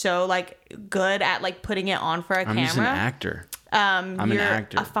like so like good at like putting it on for a camera. I'm just an actor. I'm an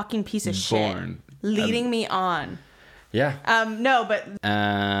actor. A fucking piece of shit. Leading me on. Yeah. No, but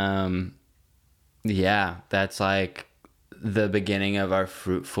yeah, that's like the beginning of our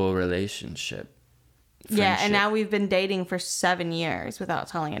fruitful relationship. Yeah, and now we've been dating for 7 years without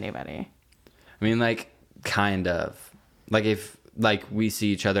telling anybody. I mean, like, kind of. Like, if, like, we see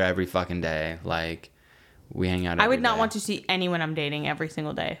each other every fucking day, like, we hang out every I would not day. want to see anyone I'm dating every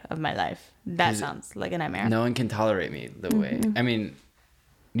single day of my life. That sounds like a nightmare. No one can tolerate me the way... I mean,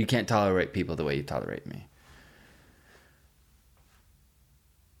 you can't tolerate people the way you tolerate me.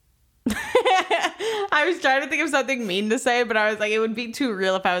 I was trying to think of something mean to say, but I was like, it would be too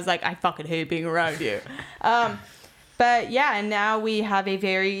real if I was like, I fucking hate being around you. But yeah, and now we have a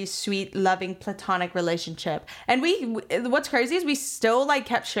very sweet, loving, platonic relationship. And what's crazy is we still like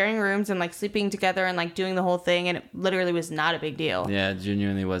kept sharing rooms and like sleeping together and like doing the whole thing, and it literally was not a big deal. Yeah, it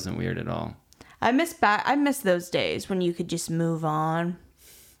genuinely wasn't weird at all. I miss those days when you could just move on.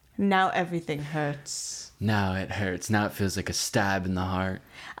 Now everything hurts. Now it hurts. Now it feels like a stab in the heart.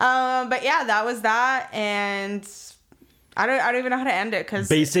 But yeah, that was that, and I don't even know how to end it because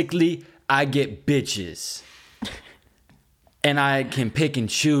basically I get bitches, and I can pick and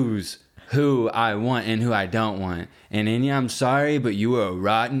choose who I want and who I don't want. And Enya, I'm sorry, but you were a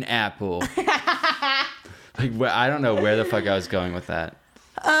rotten apple. Like, I don't know where the fuck I was going with that.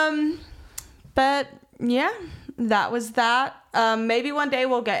 But yeah, that was that. Maybe one day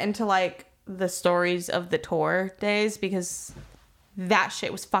we'll get into like the stories of the tour days because that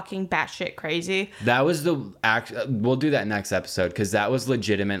shit was fucking batshit crazy. That was we'll do that next episode because that was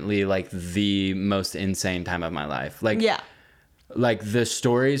legitimately like the most insane time of my life. Like, yeah. Like the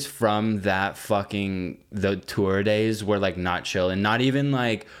stories from that the tour days were like not chill and not even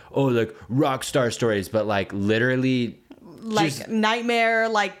like, oh, like rock star stories, but like literally like nightmare,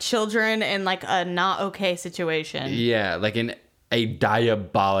 like children in like a not okay situation. Yeah, like in a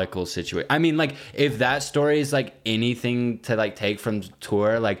diabolical situation. I mean, like if that story is like anything to like take from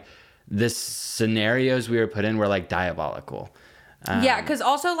tour, like the scenarios we were put in were like diabolical. Yeah, because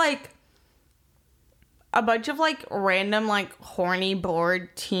also like a bunch of like random like horny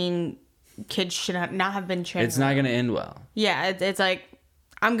bored teen kids should not have been trained. It's not gonna end well. Yeah, it's like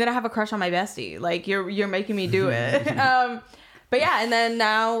I'm gonna have a crush on my bestie. Like you're making me do it. But yeah, and then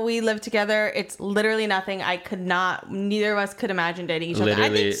now we live together. It's literally nothing. Neither of us could imagine dating each other. I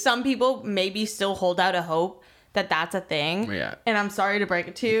think some people maybe still hold out a hope that that's a thing. Yeah. And I'm sorry to break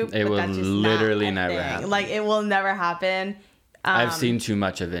it to you, it but will that's just literally not a never thing. happen. Like it will never happen. I've seen too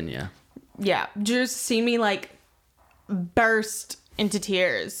much of Enya. Yeah, Drew's seen me like burst into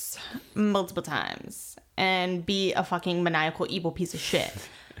tears multiple times and be a fucking maniacal evil piece of shit.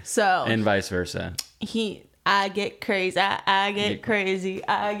 So and vice versa. I get crazy. I get crazy.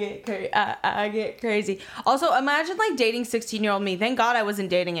 I get crazy. Also, imagine like dating 16-year-old me. Thank God I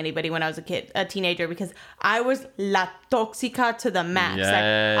wasn't dating anybody when I was a teenager, because I was la toxica to the max.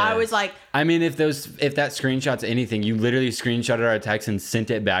 Yes. Like, I was like, I mean, if that screenshot's anything, you literally screenshotted our text and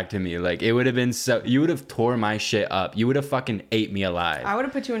sent it back to me. Like it would have been you would have tore my shit up. You would have fucking ate me alive. I would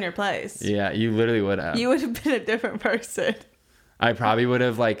have put you in your place. Yeah, you literally would have. You would have been a different person. I probably would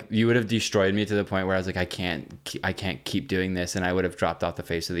have you would have destroyed me to the point where I was like, I can't keep doing this, and I would have dropped off the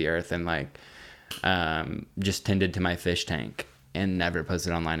face of the earth and just tended to my fish tank and never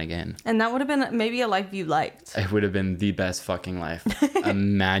posted online again. And that would have been maybe a life you liked. It would have been the best fucking life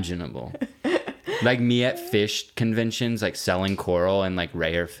imaginable. Like me at fish conventions, like selling coral and like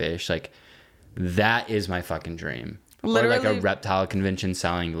rare fish, like that is my fucking dream. Literally, or like a reptile convention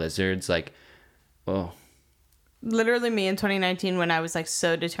selling lizards, like, oh. Literally me in 2019 when I was like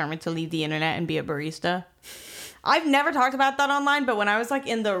so determined to leave the internet and be a barista. I've never talked about that online, but when I was like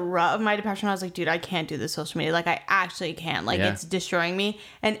in the rut of my depression, I was like, dude, I can't do this social media. Like I actually can't. Like It's destroying me.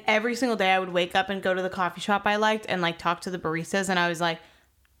 And every single day I would wake up and go to the coffee shop I liked and like talk to the baristas, and I was like,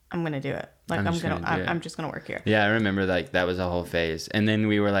 I'm gonna do it. Like I'm just gonna work here. Yeah, I remember like that was a whole phase. And then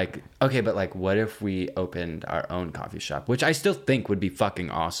we were like, okay, but like what if we opened our own coffee shop? Which I still think would be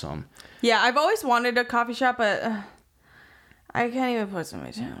fucking awesome. Yeah, I've always wanted a coffee shop, but I can't even post on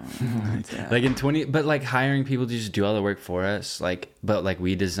my channel. Like but like hiring people to just do all the work for us, like, but like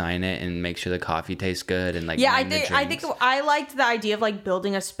we design it and make sure the coffee tastes good and like. Yeah, I think I liked the idea of like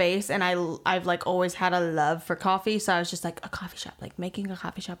building a space, and I've like always had a love for coffee, so I was just like a coffee shop, like making a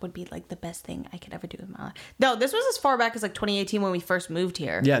coffee shop would be like the best thing I could ever do in my life. No, this was as far back as like 2018 when we first moved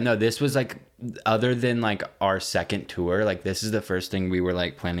here. Yeah, no, this was like other than like our second tour, like this is the first thing we were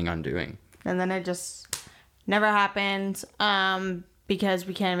like planning on doing. And then it just never happened because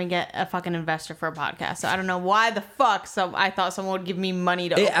we can't even get a fucking investor for a podcast. So I don't know why the fuck I thought someone would give me money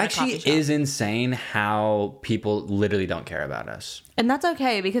to open a coffee shop. It actually is insane how people literally don't care about us. And that's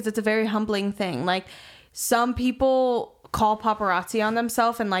okay because it's a very humbling thing. Like some people call paparazzi on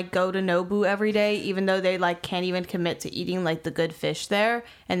themselves and like go to Nobu every day even though they like can't even commit to eating like the good fish there,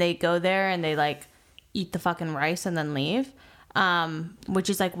 and they go there and they like eat the fucking rice and then leave. Which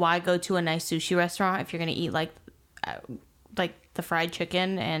is like why go to a nice sushi restaurant if you're gonna eat like the fried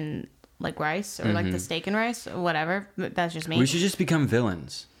chicken and like rice or like the steak and rice or whatever. That's just me. We should just become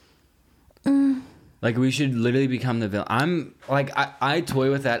villains. Like we should literally become the villain. I'm like I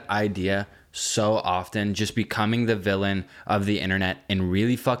toy with that idea so often, just becoming the villain of the internet and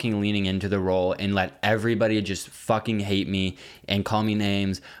really fucking leaning into the role and let everybody just fucking hate me and call me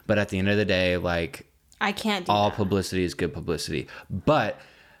names. But at the end of the day, like. I can't do all that. Publicity is good publicity. But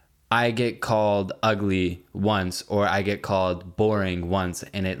I get called ugly once or I get called boring once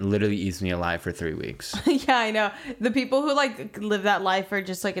and it literally eats me alive for 3 weeks. Yeah, I know. The people who like live that life are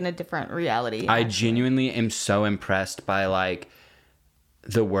just like in a different reality. I genuinely am so impressed by like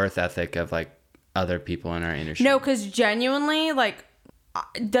the worth ethic of like other people in our industry. No, because genuinely, like,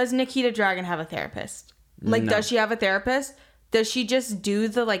 does Nikita Dragon have a therapist? Like, No. Does she have a therapist? Does she just do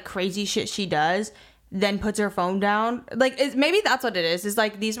the like crazy shit she does, then puts her phone down? Like, maybe that's what it is. Is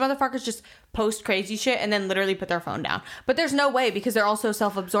like these motherfuckers just post crazy shit and then literally put their phone down. But there's no way because they're also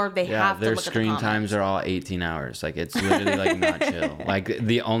self-absorbed. They have to their look at the screen comments. times are all 18 hours. Like it's literally like not chill. Like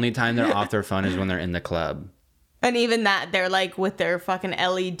the only time they're off their phone is when they're in the club. And even that, they're like with their fucking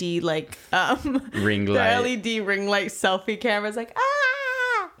LED like Ring their light. LED ring light selfie cameras. Like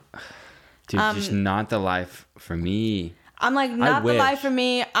Dude, just not the life for me. I'm like, not the life for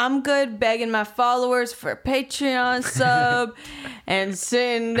me. I'm good begging my followers for a Patreon sub and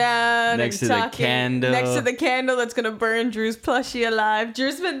sitting down Next to and the talking. candle. Next to the candle that's going to burn Drew's plushie alive.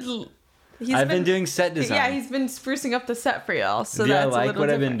 Drew's been... I've been doing set design. Yeah, he's been sprucing up the set for y'all. So Do I that's like a little what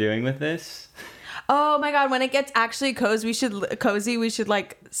different. I've been doing with this? Oh my god, when it gets actually cozy, we should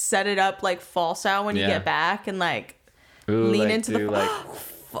like set it up like fall style when you get back and like lean into the...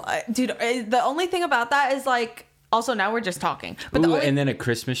 Dude, the only thing about that is like... Also, now we're just talking. But and then a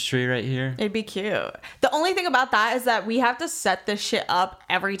Christmas tree right here. It'd be cute. The only thing about that is that we have to set this shit up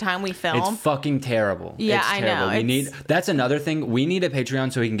every time we film. It's fucking terrible. Yeah, it's terrible. I know. That's another thing. We need a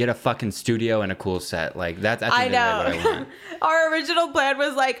Patreon so we can get a fucking studio and a cool set. Like that's I know. what I want. Our original plan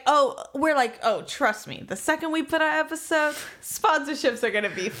was like, trust me. The second we put our episode, sponsorships are gonna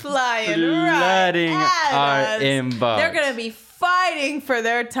be flying Flooding right our at us. inbox. They're gonna be fighting for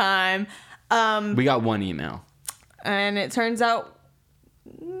their time. We got one email. And it turns out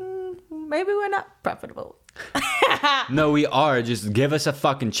maybe we're not profitable. No, we are. Just give us a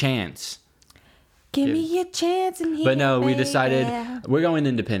fucking chance. Give me a chance in here. But no, we baby. decided we're going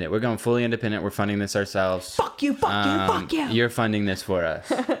independent. We're going fully independent. We're funding this ourselves. Fuck you, fuck you, fuck you. You're funding this for us.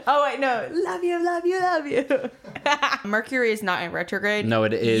 Oh, wait, no. Love you, love you, love you. Mercury is not in retrograde. No,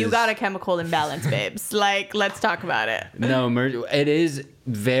 it is. You got a chemical imbalance, babes. Like, let's talk about it. No, it is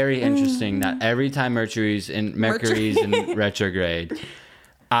very interesting that every time Mercury's in retrograde,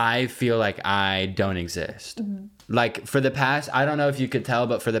 I feel like I don't exist. Like for the past, I don't know if you could tell,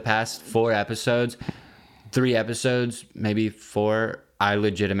 but for the past 3 episodes, maybe 4, I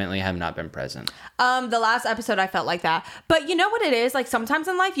legitimately have not been present. The last episode I felt like that. But you know what it is? Like sometimes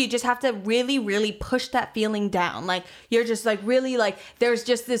in life you just have to really, really push that feeling down. Like you're just like really like there's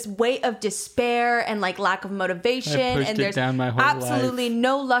just this weight of despair and like lack of motivation. And there's down my whole absolutely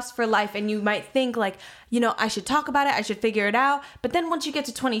no lust for life. And you might think like, you know, I should talk about it. I should figure it out. But then once you get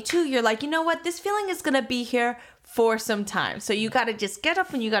to 22, you're like, you know what? This feeling is going to be here for some time. So you got to just get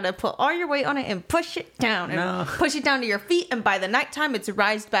up and you got to put all your weight on it and push it down. And push it down to your feet. And by the nighttime, it's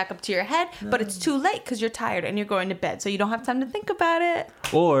rised back up to your head. But it's too late because you're tired and you're going to bed. So you don't have time to think about it.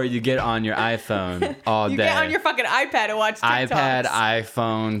 Or you get on your iPhone all day. You get on your fucking iPad and watch TikToks. iPad,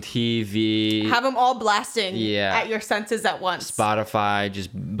 iPhone, TV. Have them all blasting Yeah. at your senses at once. Spotify just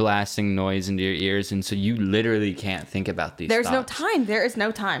blasting noise into your ears. And so you literally can't think about these There's no thoughts. time. There is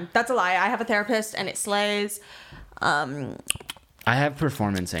no time. That's a lie. I have a therapist and it slays. I have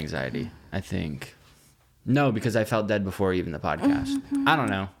performance anxiety, I think. No, because I felt dead before even the podcast. I don't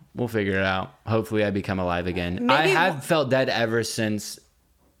know. We'll figure it out. Hopefully I become alive again. I have felt dead ever since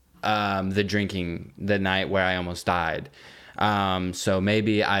the drinking the night where I almost died. So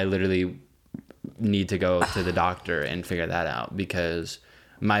maybe I literally need to go to the doctor and figure that out because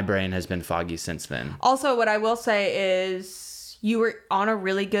my brain has been foggy since then. Also, what I will say is you were on a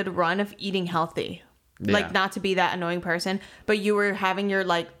really good run of eating healthy. Yeah. Like, not to be that annoying person, but you were having your,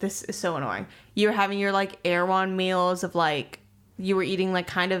 like, this is so annoying. You were having your, like, Erewhon meals of, like, you were eating, like,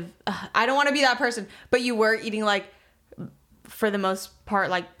 kind of, I don't want to be that person, but you were eating, like, for the most part,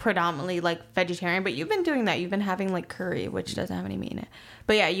 like, predominantly, like, vegetarian, but you've been doing that. You've been having, like, curry, which doesn't have any meat in it.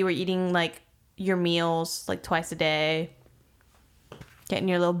 But, yeah, you were eating, like, your meals, like, twice a day. Getting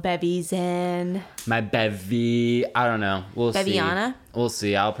your little bevies in. My bevy, I don't know. We'll Beviana? see. We'll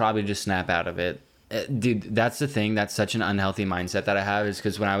see. I'll probably just snap out of it. Dude, that's the thing. That's such an unhealthy mindset that I have is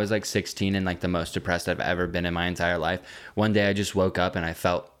because when I was like 16 and like the most depressed I've ever been in my entire life, one day I just woke up and I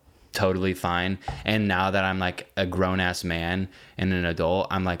felt totally fine. And now that I'm like a grown ass man and an adult,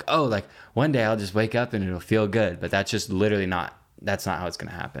 I'm like, oh, like one day I'll just wake up and it'll feel good. But that's just literally that's not how it's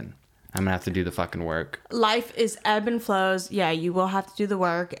going to happen. I'm going to have to do the fucking work. Life is ebb and flows. Yeah, you will have to do the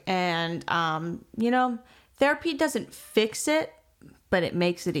work. And, you know, therapy doesn't fix it, but it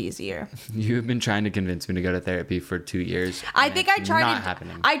makes it easier. You've been trying to convince me to go to therapy for 2 years. I think I tried not to.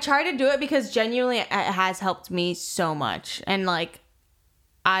 happening. I try to do it because genuinely it has helped me so much, and like,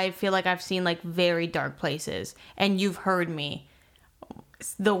 I feel like I've seen like very dark places, and you've heard me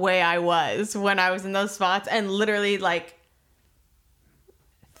the way I was when I was in those spots, and literally like,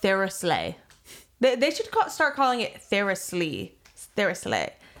 Theraslay. They should start calling it Theraslay.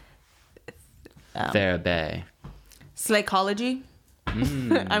 Theraslay. Therapy. Slaycology.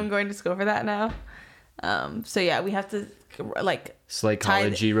 I'm going to school for that now. So yeah, we have to like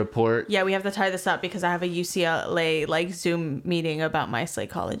Slaycology report. Yeah, we have to tie this up because I have a UCLA like Zoom meeting about my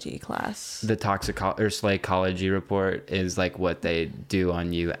psychology class. The Slaycology report is like what they do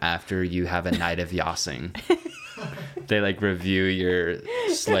on you after you have a night of yossing. They like review your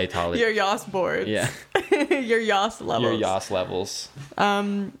Slaytology. Your Yoss boards. Yeah. Your Yoss levels. Your Yoss levels.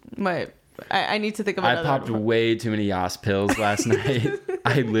 I need to think of I another popped one. way too many Yoss pills last night.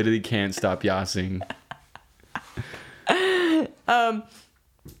 I literally can't stop yossing. I'm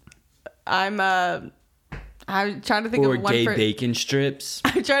trying to think Or of one gay for bacon strips.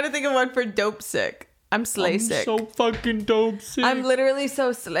 I'm trying to think of one for dope sick. I'm slay sick. So fucking dope sick. I'm literally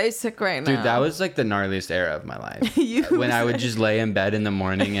so slay sick right now. Dude, that was like the gnarliest era of my life. You When I would just lay in bed in the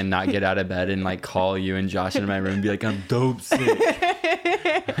morning and not get out of bed and like call you and Josh into my room and be like, I'm dope sick.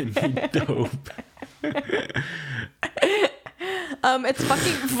 I need dope. It's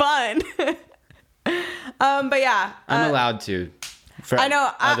fucking fun. But yeah. I'm allowed to. For I know.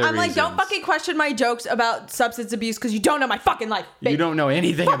 other I'm like, don't reasons. fucking question my jokes about substance abuse because you don't know my fucking life. You don't know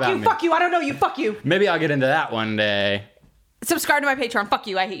anything Fuck about you, me. fuck you. I don't know you. Fuck you. Maybe I'll get into that one day. Subscribe to my Patreon. Fuck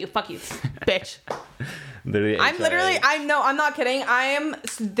you. I hate you. Fuck you, bitch. Literally, I'm not kidding. I am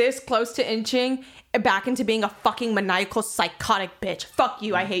this close to inching back into being a fucking maniacal psychotic bitch. Fuck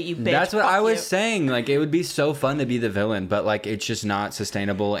you. I hate you, bitch. That's what Fuck I was you. saying. Like, it would be so fun to be the villain, but like, it's just not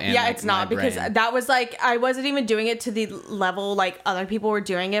sustainable. And Yeah, like, it's not my because brain- that was like I wasn't even doing it to the level like other people were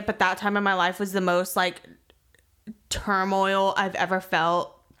doing it, but that time in my life was the most like turmoil I've ever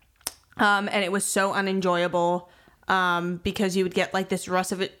felt. And it was so unenjoyable. Because you would get like this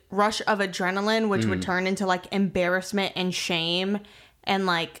rush of adrenaline, which would turn into like embarrassment and shame and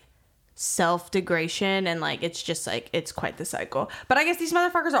like self-degradation, and like it's just like it's quite the cycle. But I guess these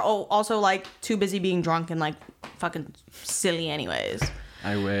motherfuckers are also like too busy being drunk and like fucking silly anyways.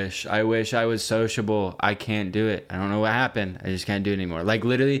 I wish I was sociable. I can't do it. I don't know what happened. I just can't do it anymore. Like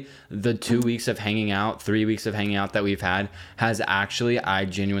literally the 3 weeks of hanging out that we've had has actually, I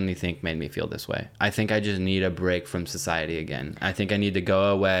genuinely think, made me feel this way. I think I just need a break from society again. I think I need to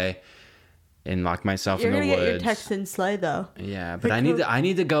go away and lock myself in the woods. You're gonna get your Texan sleigh though. Yeah, but I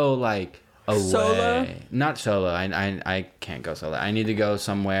need to go like away. Solo? Not solo. I can't go solo. I need to go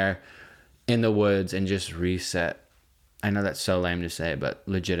somewhere in the woods and just reset I know that's so lame to say, but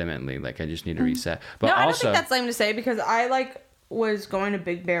legitimately, like, I just need to reset. But no, also, I don't think that's lame to say because I like was going to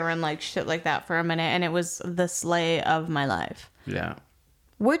Big Bear and like shit like that for a minute, and it was the sleigh of my life. yeah.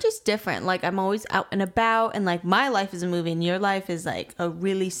 We're just different. Like, I'm always out and about, and like my life is a movie, and your life is like a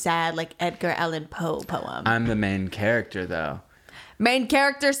really sad, like Edgar Allan Poe poem. I'm the main character, though. Main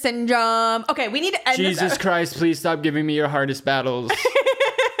character syndrome. Okay, we need to end Jesus this. Christ, please stop giving me your hardest battles.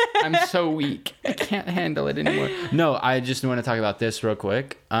 I'm so weak. I can't handle it anymore. No, I just want to talk about this real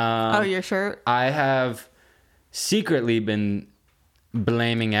quick. Oh, your shirt? I have secretly been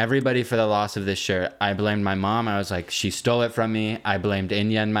blaming everybody for the loss of this shirt. I blamed my mom. I was like, she stole it from me. I blamed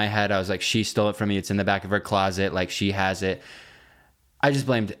Inya in my head. I was like, she stole it from me. It's in the back of her closet. Like, she has it. I just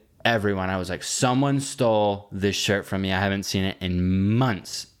blamed everyone. I was like, someone stole this shirt from me. I haven't seen it in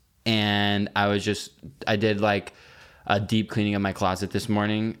months. And I did like a deep cleaning of my closet this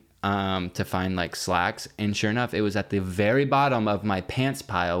morning to find like slacks, and sure enough, it was at the very bottom of my pants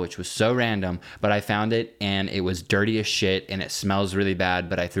pile, which was so random, but I found it and it was dirty as shit and it smells really bad,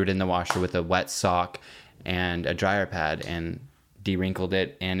 but I threw it in the washer with a wet sock and a dryer pad and de-wrinkled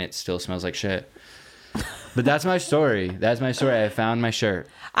it, and it still smells like shit. But that's my story. I found my shirt.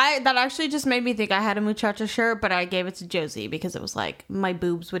 That actually just made me think I had a muchacha shirt, but I gave it to Josie because it was like my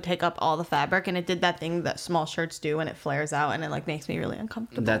boobs would take up all the fabric, and it did that thing that small shirts do when it flares out, and it like makes me really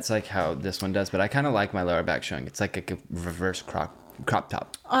uncomfortable. That's like how this one does, but I kind of like my lower back showing. It's like a reverse crop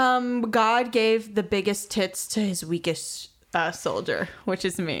top. God gave the biggest tits to his weakest soldier, which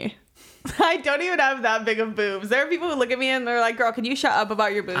is me. I don't even have that big of boobs. There are people who look at me and they're like, girl, can you shut up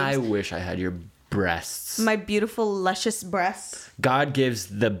about your boobs? I wish I had your breasts. My beautiful, luscious breasts. God gives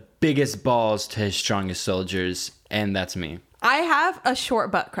the biggest balls to his strongest soldiers, and that's me. I have a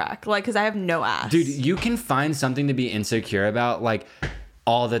short butt crack, like, because I have no ass. Dude, you can find something to be insecure about, like,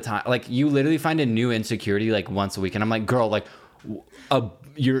 all the time. Like, you literally find a new insecurity, like, once a week, and I'm like, girl, like,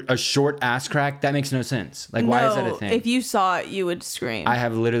 you're a short ass crack? That makes no sense. Like, why is that a thing? If you saw it, you would scream. I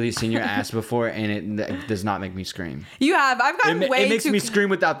have literally seen your ass before, and it does not make me scream. You have. I've gotten way too... It makes me scream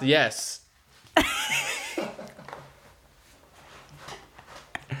without the S.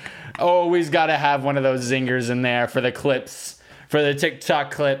 Always gotta have one of those zingers in there for the clips, for the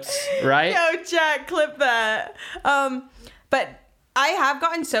TikTok clips, right? Yo, Jack, clip that. But I have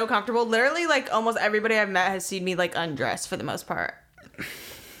gotten so comfortable. Literally, like, almost everybody I've met has seen me, like, undressed for the most part.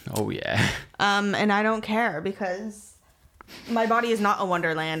 Oh, yeah. And I don't care because my body is not a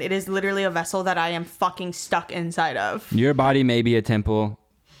wonderland. It is literally a vessel that I am fucking stuck inside of. Your body may be a temple.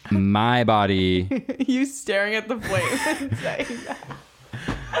 My body. You staring at the flame and saying that.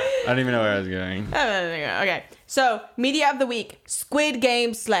 I don't even know where I was going. Okay, so media of the week: Squid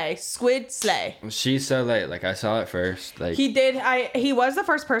Game slay, Squid slay. She's so late. Like, I saw it first. Like, He did. He was the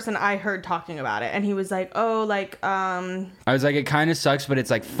first person I heard talking about it, and he was like, "Oh, like, I was like, it kind of sucks, but it's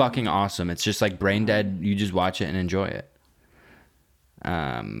like fucking awesome. It's just like brain dead. You just watch it and enjoy it.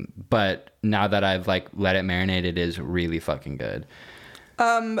 But now that I've like let it marinate, it is really fucking good.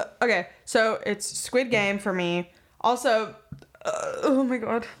 Okay, so it's Squid Game for me. Also, oh my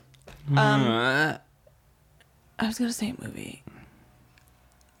god. I was gonna say movie.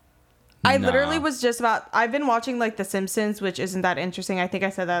 I literally was just about... I've been watching, like, The Simpsons, which isn't that interesting. I think I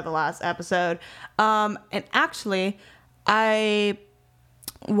said that at the last episode. And actually, I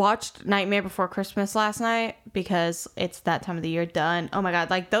watched Nightmare Before Christmas last night because it's that time of the year done. Oh, my God.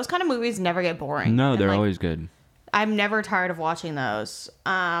 Like, those kind of movies never get boring. No, And, they're like, always good. I'm never tired of watching those.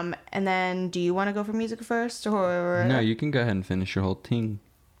 And then, do you want to go for music first? Or No, you can go ahead and finish your whole thing.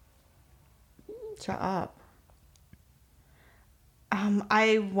 Shut up.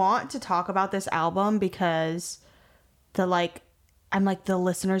 I want to talk about this album because the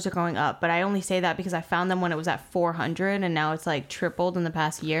listeners are going up, but I only say that because I found them when it was at 400 and now it's like tripled in the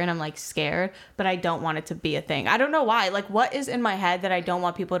past year and I'm like scared, but I don't want it to be a thing. I don't know why. Like, what is in my head that I don't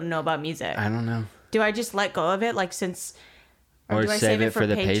want people to know about music? I don't know. Do I just let go of it? Like, since... Or do I save it for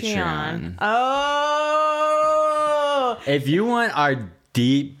the Patreon. Oh! If you want our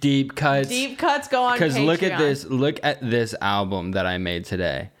deep cuts... Deep cuts go on Patreon. Because look at this. Look at this album that I made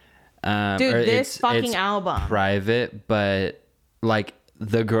today. Dude, this fucking album. Private, but like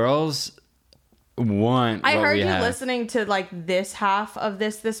the girls want I what heard we you have. listening to like this half of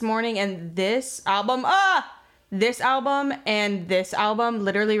this morning, and this album and this album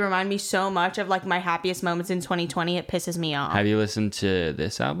literally remind me so much of like my happiest moments in 2020. It pisses me off. Have you listened to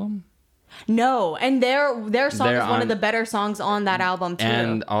this album? No, and their song They're is one of the better songs on that album too.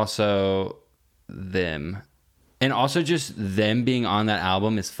 And also them. And also just them being on that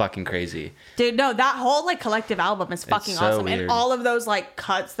album is fucking crazy. Dude, no, that whole like collective album is fucking so awesome. weird. And all of those like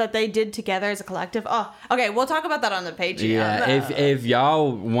cuts that they did together as a collective. Oh, okay, we'll talk about that on the Patreon. Yeah, if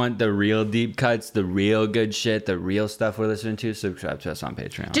y'all want the real deep cuts, the real good shit, the real stuff we're listening to, subscribe to us on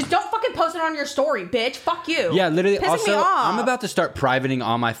Patreon. Just don't fucking post it on your story, bitch. Fuck you. Yeah, literally. Pissing me Also, off. I'm about to start privating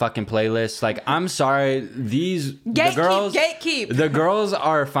all my fucking playlists. Like, I'm sorry, Gatekeep. The girls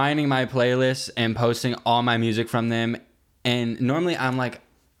are finding my playlists and posting all my music from them. And normally I'm like,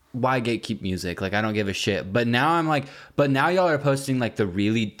 why gatekeep music? Like, I don't give a shit. But now I'm like, now y'all are posting like the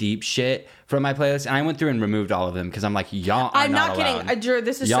really deep shit from my playlist. And I went through and removed all of them because I'm like, y'all are I'm not kidding. allowed. Drew,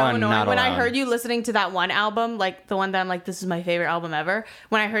 this is Y'all so are annoying. not When I allowed. heard you listening to that one album, like the one that I'm like, this is my favorite album ever.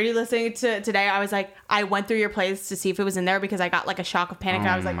 When I heard you listening to it today, I was like, I went through your playlist to see if it was in there because I got like a shock of panic. And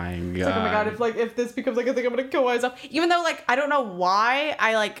I was like, my it's like, oh my God. God, if this becomes like a thing, I'm gonna kill myself. Even though like I don't know why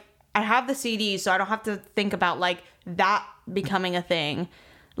I have the CD, so I don't have to think about like that becoming a thing.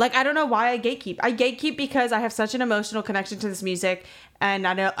 Like, I don't know why I gatekeep. I gatekeep because I have such an emotional connection to this music, and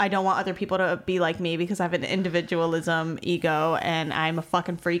I don't want other people to be like me because I have an individualism ego, and I'm a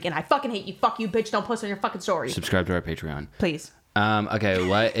fucking freak, and I fucking hate you. Fuck you, bitch. Don't post on your fucking story. Subscribe to our Patreon. Please. Okay,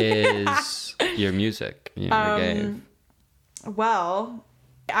 what is your music you never gave? Well,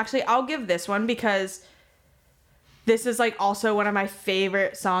 actually, I'll give this one because this is like also one of my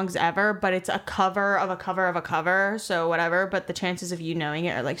favorite songs ever, but it's a cover of a cover of a cover, so whatever. But the chances of you knowing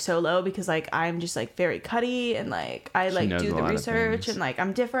it are like so low because like I'm just like very cutty and like I like knows do a the lot of research things. and like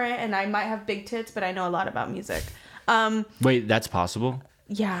I'm different and I might have big tits, but I know a lot about music. Wait, that's possible?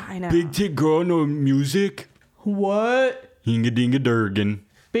 Yeah, I know. Big tit girl, no music? What? Hinga dinga durgan.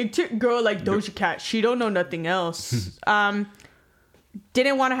 Big tit girl like Doja Cat. She don't know nothing else.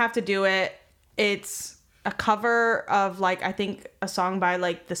 Didn't want to have to do it. It's a cover of like I think a song by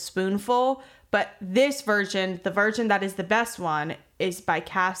like The Spoonful, but this version, the version that is the best one, is by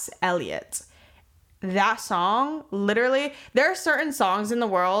Cass Elliot. That song, literally, there are certain songs in the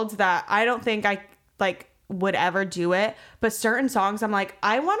world that I don't think I like would ever do it, but certain songs I'm like,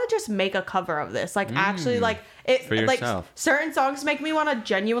 I want to just make a cover of this. Like actually like it For like yourself. certain songs make me want to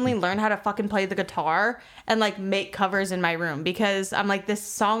genuinely learn how to fucking play the guitar and like make covers in my room because I'm like, this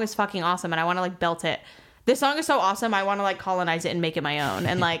song is fucking awesome and I want to like belt it. This song is so awesome. I want to like colonize it and make it my own.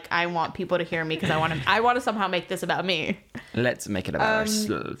 And like, I want people to hear me because I want to somehow make this about me. Let's make it about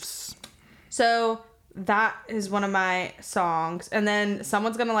ourselves. So that is one of my songs. And then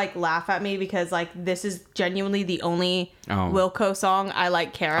someone's going to like laugh at me because like, this is genuinely the only Wilco song I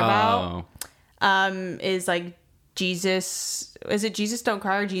like care about. Is like Jesus. Is it Jesus Don't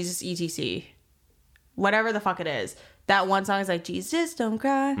Cry or Jesus ETC? Whatever the fuck it is. That one song is like, Jesus Don't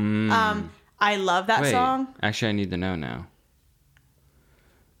Cry. I love that Wait, song. actually, I need to know now.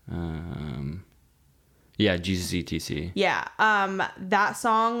 Yeah, Jesus ETC. Yeah. That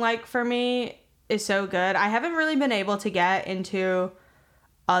song, like, for me, is so good. I haven't really been able to get into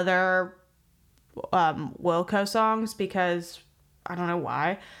other Wilco songs because I don't know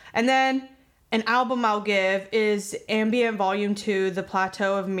why. And then an album I'll give is Ambient Volume 2, The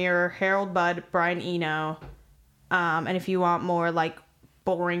Plateau of Mirror, Harold Budd, Brian Eno. And if you want more, like,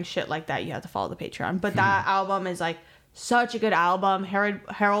 boring shit like that, you have to follow the Patreon. But that album is, like, such a good album.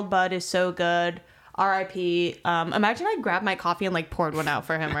 Harold Budd is so good. R.I.P. Imagine I grabbed my coffee and, like, poured one out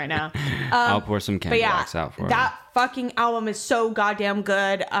for him right now. I'll pour some candy wax out for that him. fucking album is so goddamn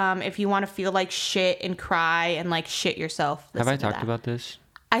good. If you want to feel like shit and cry and, like, shit yourself. Have I listen to talked that. about this?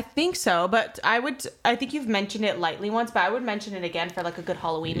 I think so, but I think you've mentioned it lightly once, but I would mention it again for, like, a good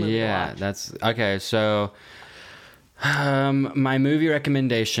Halloween movie to Yeah, watch. that's... Okay, so... my movie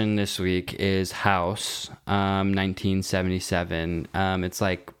recommendation this week is House, 1977. It's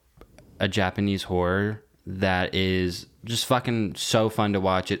like a Japanese horror that is just fucking so fun to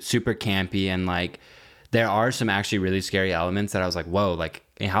watch. It's super campy and like there are some actually really scary elements that I was like, whoa, like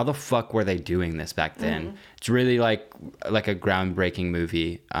how the fuck were they doing this back then? Mm-hmm. It's really like a groundbreaking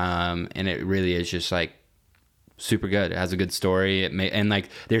movie. And it really is just like super good. It has a good story. And like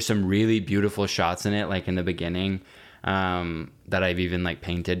there's some really beautiful shots in it, like in the beginning. That I've even like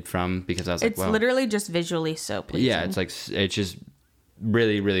painted from because I was like, it's literally just visually so pleasing. Yeah, it's like it's just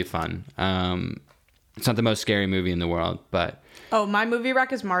really, really fun. It's not the most scary movie in the world, but my movie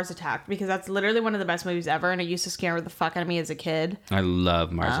rec is Mars Attack because that's literally one of the best movies ever, and it used to scare the fuck out of me as a kid. I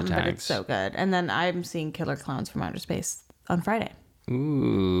love Mars Attacks. But it's so good. And then I'm seeing Killer Clowns from Outer Space on Friday.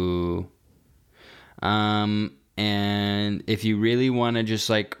 Ooh. And if you really want to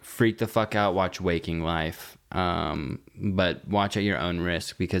just like freak the fuck out, watch Waking Life. But watch at your own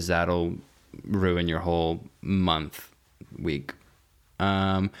risk because that'll ruin your whole week.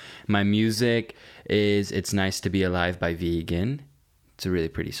 My music is It's Nice to Be Alive by Vegan. It's a really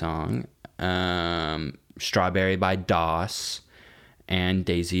pretty song. Strawberry by Doss, and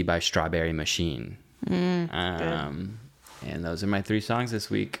Daisy by Strawberry Machine. And those are my 3 songs this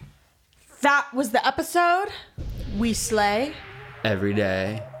week. That was the episode. We slay. Every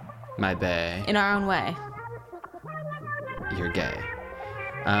day, my bae. In our own way. You're gay.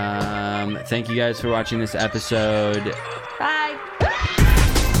 Thank you guys for watching this episode. Bye.